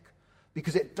epic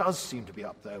because it does seem to be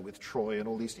up there with Troy and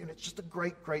all these. It's just a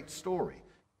great, great story.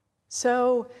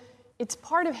 So it's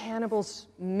part of Hannibal's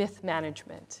myth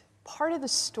management. Part of the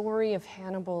story of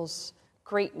Hannibal's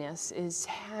greatness is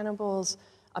Hannibal's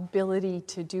ability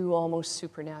to do almost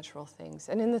supernatural things.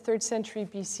 And in the 3rd century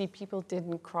BC, people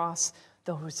didn't cross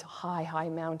those high, high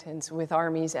mountains with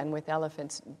armies and with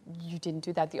elephants. You didn't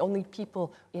do that. The only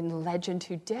people in legend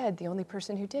who did, the only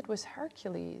person who did was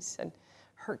Hercules. And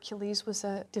Hercules was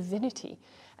a divinity.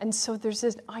 And so there's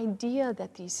this idea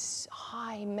that these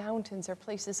high mountains are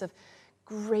places of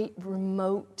great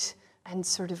remote and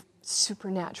sort of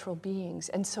supernatural beings.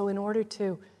 And so in order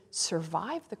to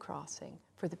survive the crossing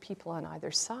for the people on either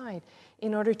side,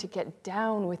 in order to get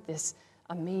down with this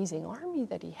amazing army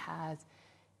that he has,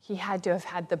 he had to have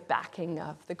had the backing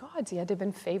of the gods. He had to have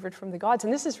been favored from the gods.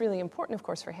 And this is really important, of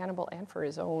course, for Hannibal and for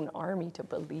his own army to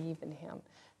believe in him,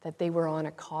 that they were on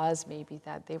a cause maybe,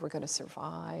 that they were going to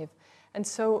survive. And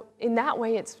so in that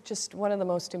way, it's just one of the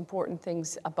most important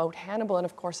things about Hannibal, and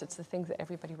of course it's the thing that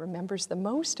everybody remembers the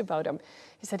most about him,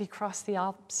 is that he crossed the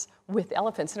Alps with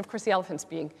elephants. And of course the elephants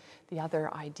being the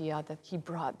other idea that he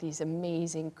brought these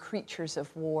amazing creatures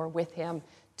of war with him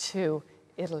to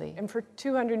Italy. And for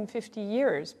 250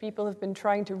 years, people have been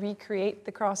trying to recreate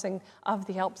the crossing of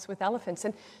the Alps with elephants.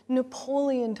 And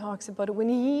Napoleon talks about it when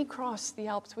he crossed the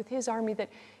Alps with his army, that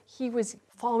he was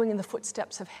following in the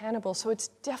footsteps of Hannibal. So it's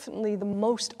definitely the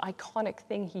most iconic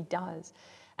thing he does.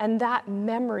 And that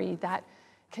memory, that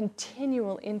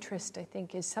continual interest, I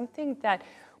think, is something that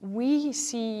we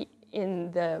see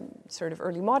in the sort of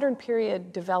early modern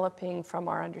period developing from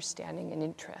our understanding and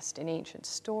interest in ancient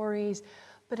stories.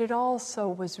 But it also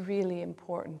was really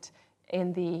important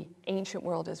in the ancient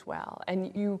world as well.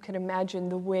 And you can imagine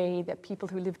the way that people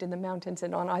who lived in the mountains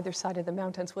and on either side of the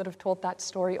mountains would have told that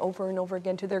story over and over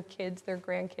again to their kids, their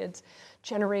grandkids,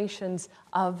 generations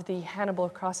of the Hannibal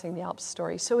crossing the Alps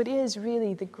story. So it is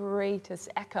really the greatest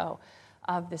echo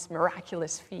of this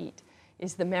miraculous feat,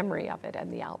 is the memory of it and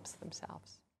the Alps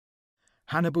themselves.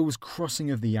 Hannibal's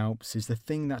crossing of the Alps is the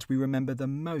thing that we remember the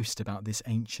most about this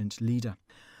ancient leader.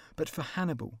 But for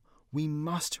Hannibal, we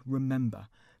must remember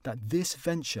that this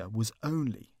venture was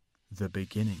only the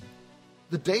beginning.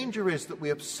 The danger is that we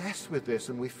obsess with this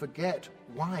and we forget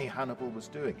why Hannibal was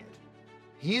doing it.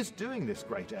 He is doing this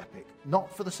great epic,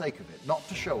 not for the sake of it, not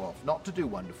to show off, not to do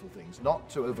wonderful things, not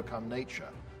to overcome nature,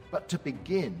 but to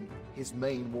begin his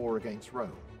main war against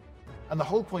Rome. And the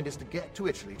whole point is to get to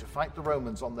Italy, to fight the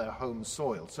Romans on their home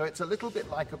soil. So it's a little bit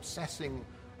like obsessing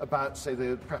about, say,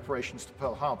 the preparations to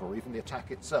Pearl Harbor, or even the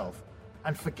attack itself,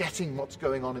 and forgetting what's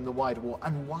going on in the wider war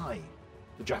and why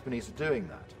the Japanese are doing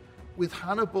that. With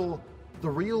Hannibal, the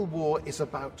real war is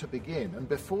about to begin, and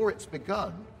before it's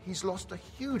begun, he's lost a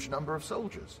huge number of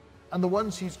soldiers. And the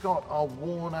ones he's got are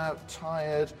worn out,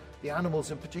 tired. The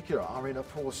animals in particular are in a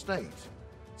poor state.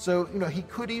 So, he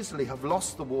could easily have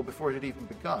lost the war before it had even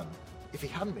begun if he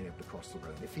hadn't been able to cross the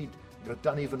Rhone, if he'd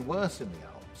done even worse in the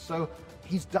Alps. So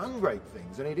he's done great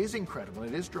things, and it is incredible,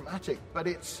 and it is dramatic, but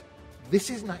this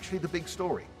isn't actually the big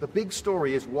story. The big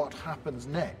story is what happens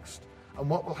next, and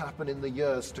what will happen in the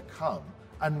years to come,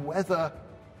 and whether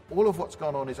all of what's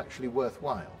gone on is actually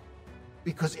worthwhile.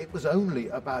 Because it was only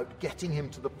about getting him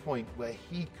to the point where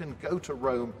he can go to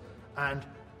Rome and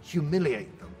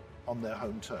humiliate them on their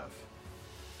home turf.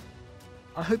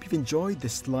 I hope you've enjoyed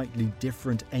this slightly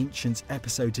different Ancients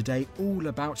episode today, all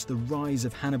about the rise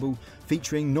of Hannibal,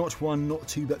 featuring not one, not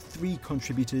two, but three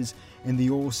contributors in the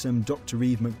awesome Dr.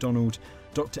 Eve MacDonald,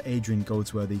 Dr. Adrian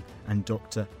Goldsworthy and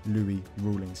Dr. Louis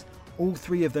Rawlings. All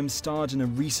three of them starred in a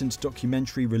recent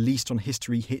documentary released on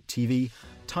History Hit TV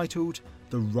titled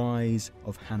The Rise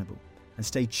of Hannibal. And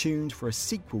stay tuned for a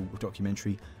sequel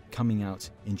documentary coming out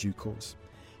in due course.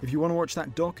 If you want to watch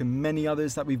that doc and many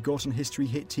others that we've got on History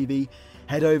Hit TV,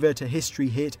 head over to History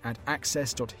Hit at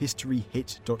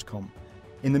access.historyhit.com.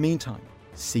 In the meantime,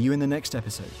 see you in the next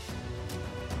episode.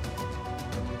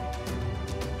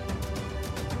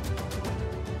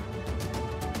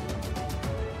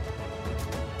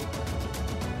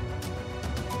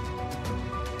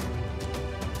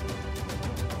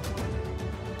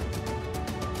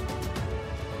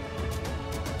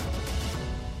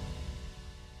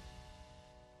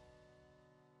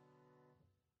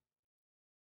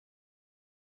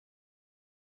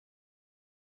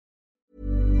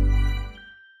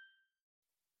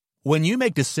 When you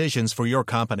make decisions for your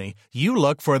company, you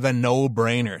look for the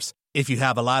no-brainers. If you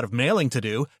have a lot of mailing to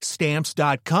do,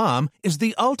 Stamps.com is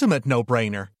the ultimate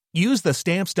no-brainer. Use the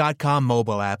Stamps.com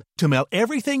mobile app to mail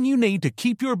everything you need to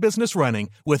keep your business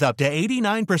running with up to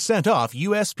 89% off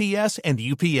USPS and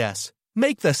UPS.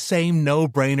 Make the same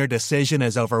no-brainer decision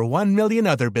as over 1 million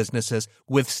other businesses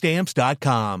with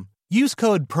Stamps.com. Use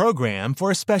code PROGRAM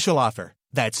for a special offer.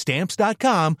 That's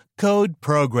Stamps.com, code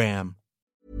PROGRAM.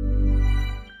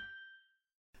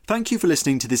 Thank you for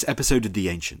listening to this episode of The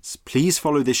Ancients. Please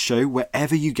follow this show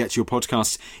wherever you get your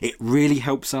podcasts. It really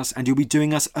helps us and you'll be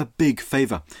doing us a big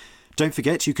favour. Don't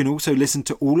forget you can also listen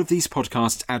to all of these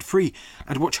podcasts ad-free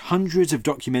and watch hundreds of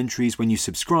documentaries when you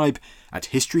subscribe at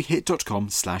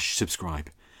historyhit.com/subscribe.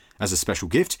 As a special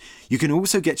gift, you can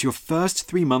also get your first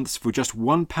 3 months for just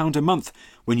 £1 a month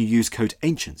when you use code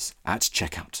ANCIENTS at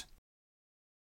checkout.